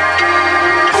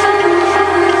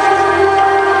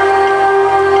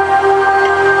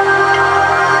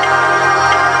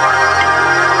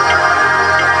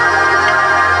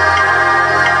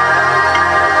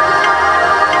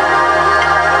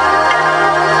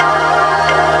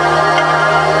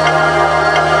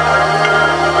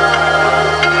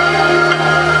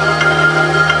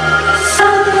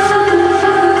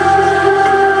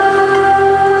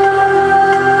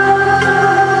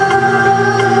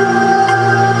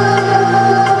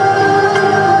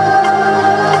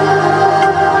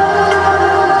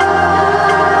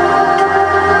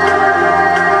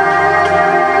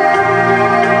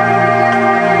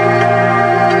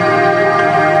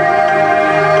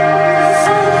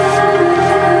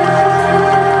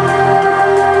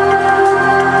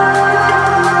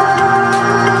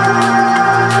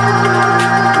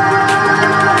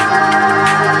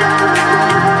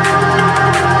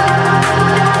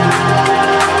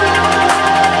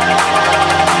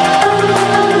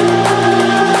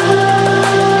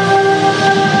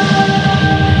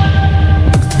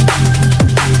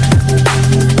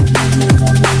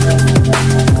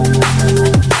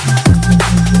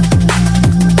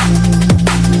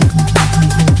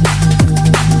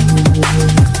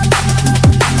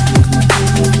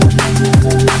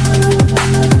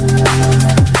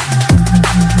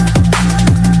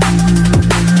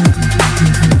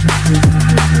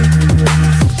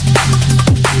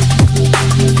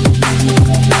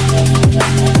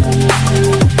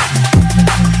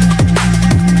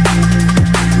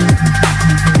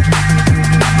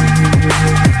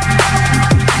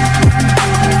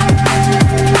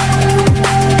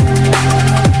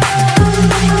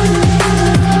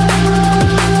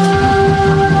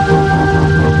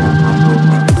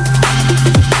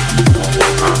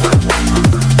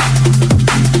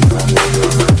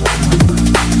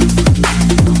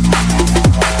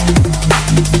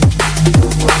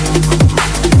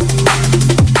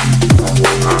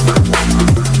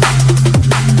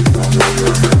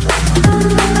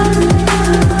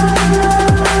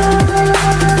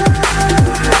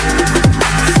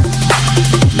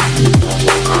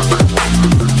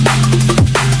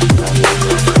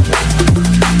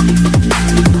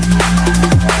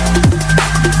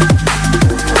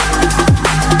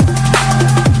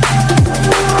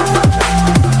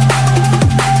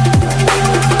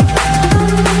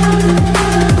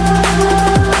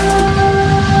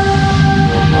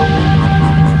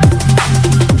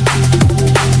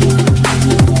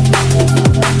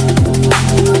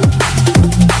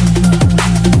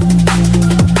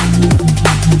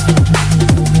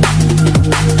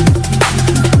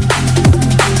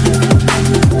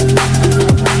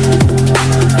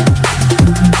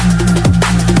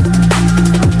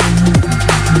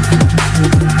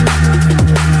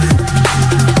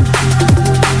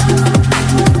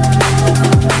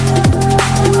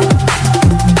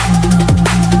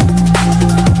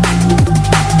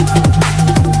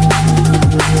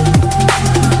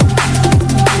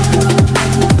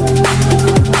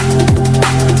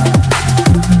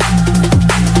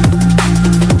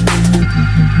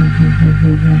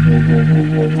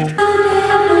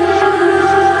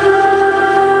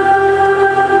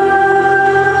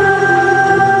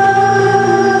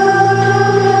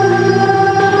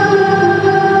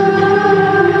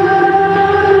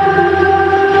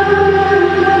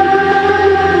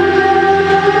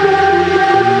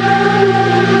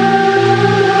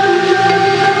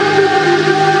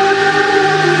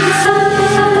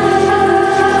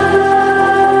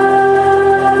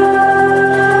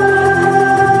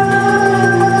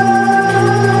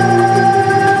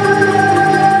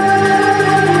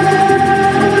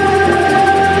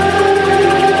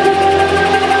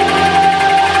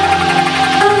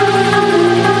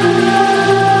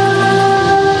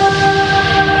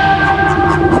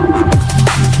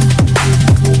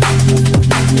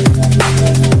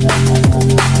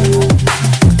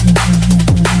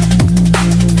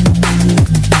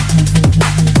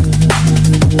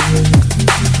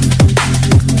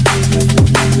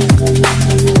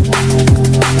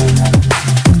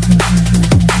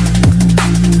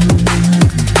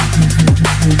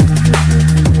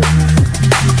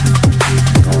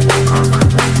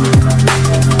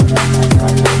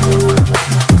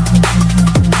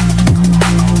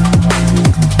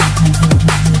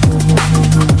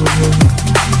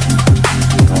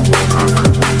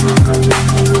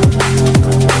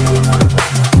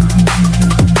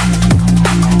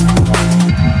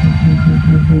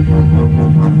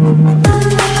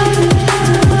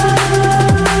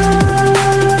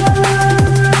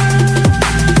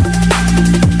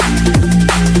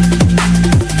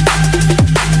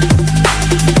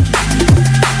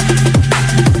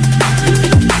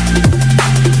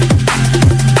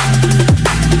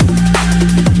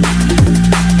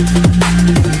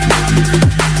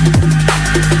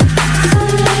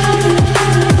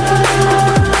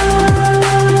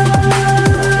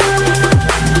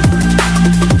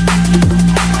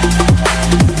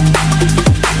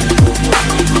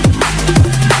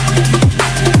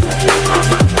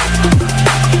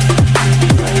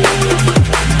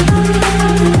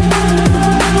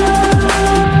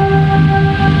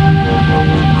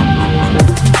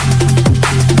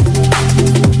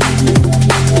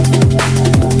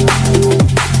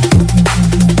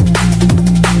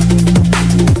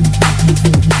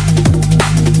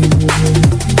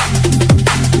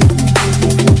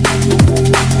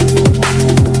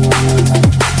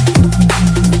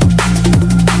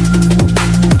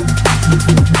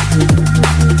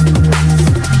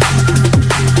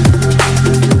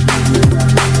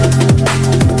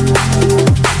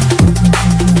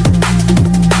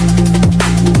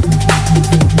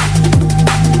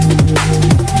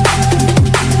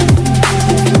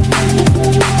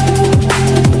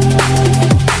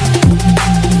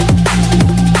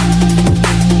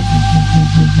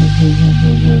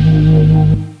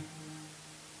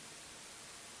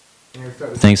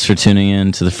 Thanks for tuning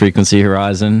in to the Frequency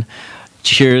Horizon.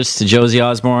 Cheers to Josie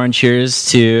Osborne. Cheers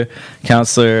to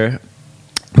Councillor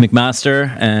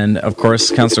McMaster, and of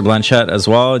course Councillor Blanchette as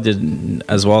well.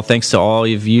 Thanks to all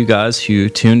of you guys who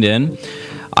tuned in.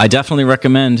 I definitely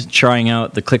recommend trying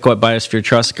out the Click What Biosphere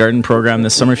Trust Garden Program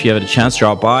this summer if you have a chance.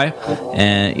 Drop by,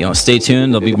 and stay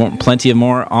tuned. There'll be plenty of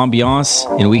more ambiance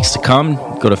in weeks to come.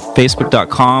 Go to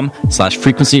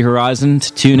facebook.com/Frequency Horizon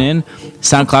to tune in,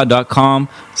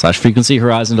 soundcloud.com/Frequency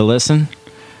Horizon to listen,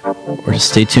 or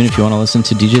just stay tuned if you want to listen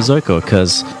to DJ Zoiko,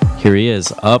 because here he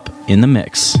is up in the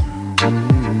mix.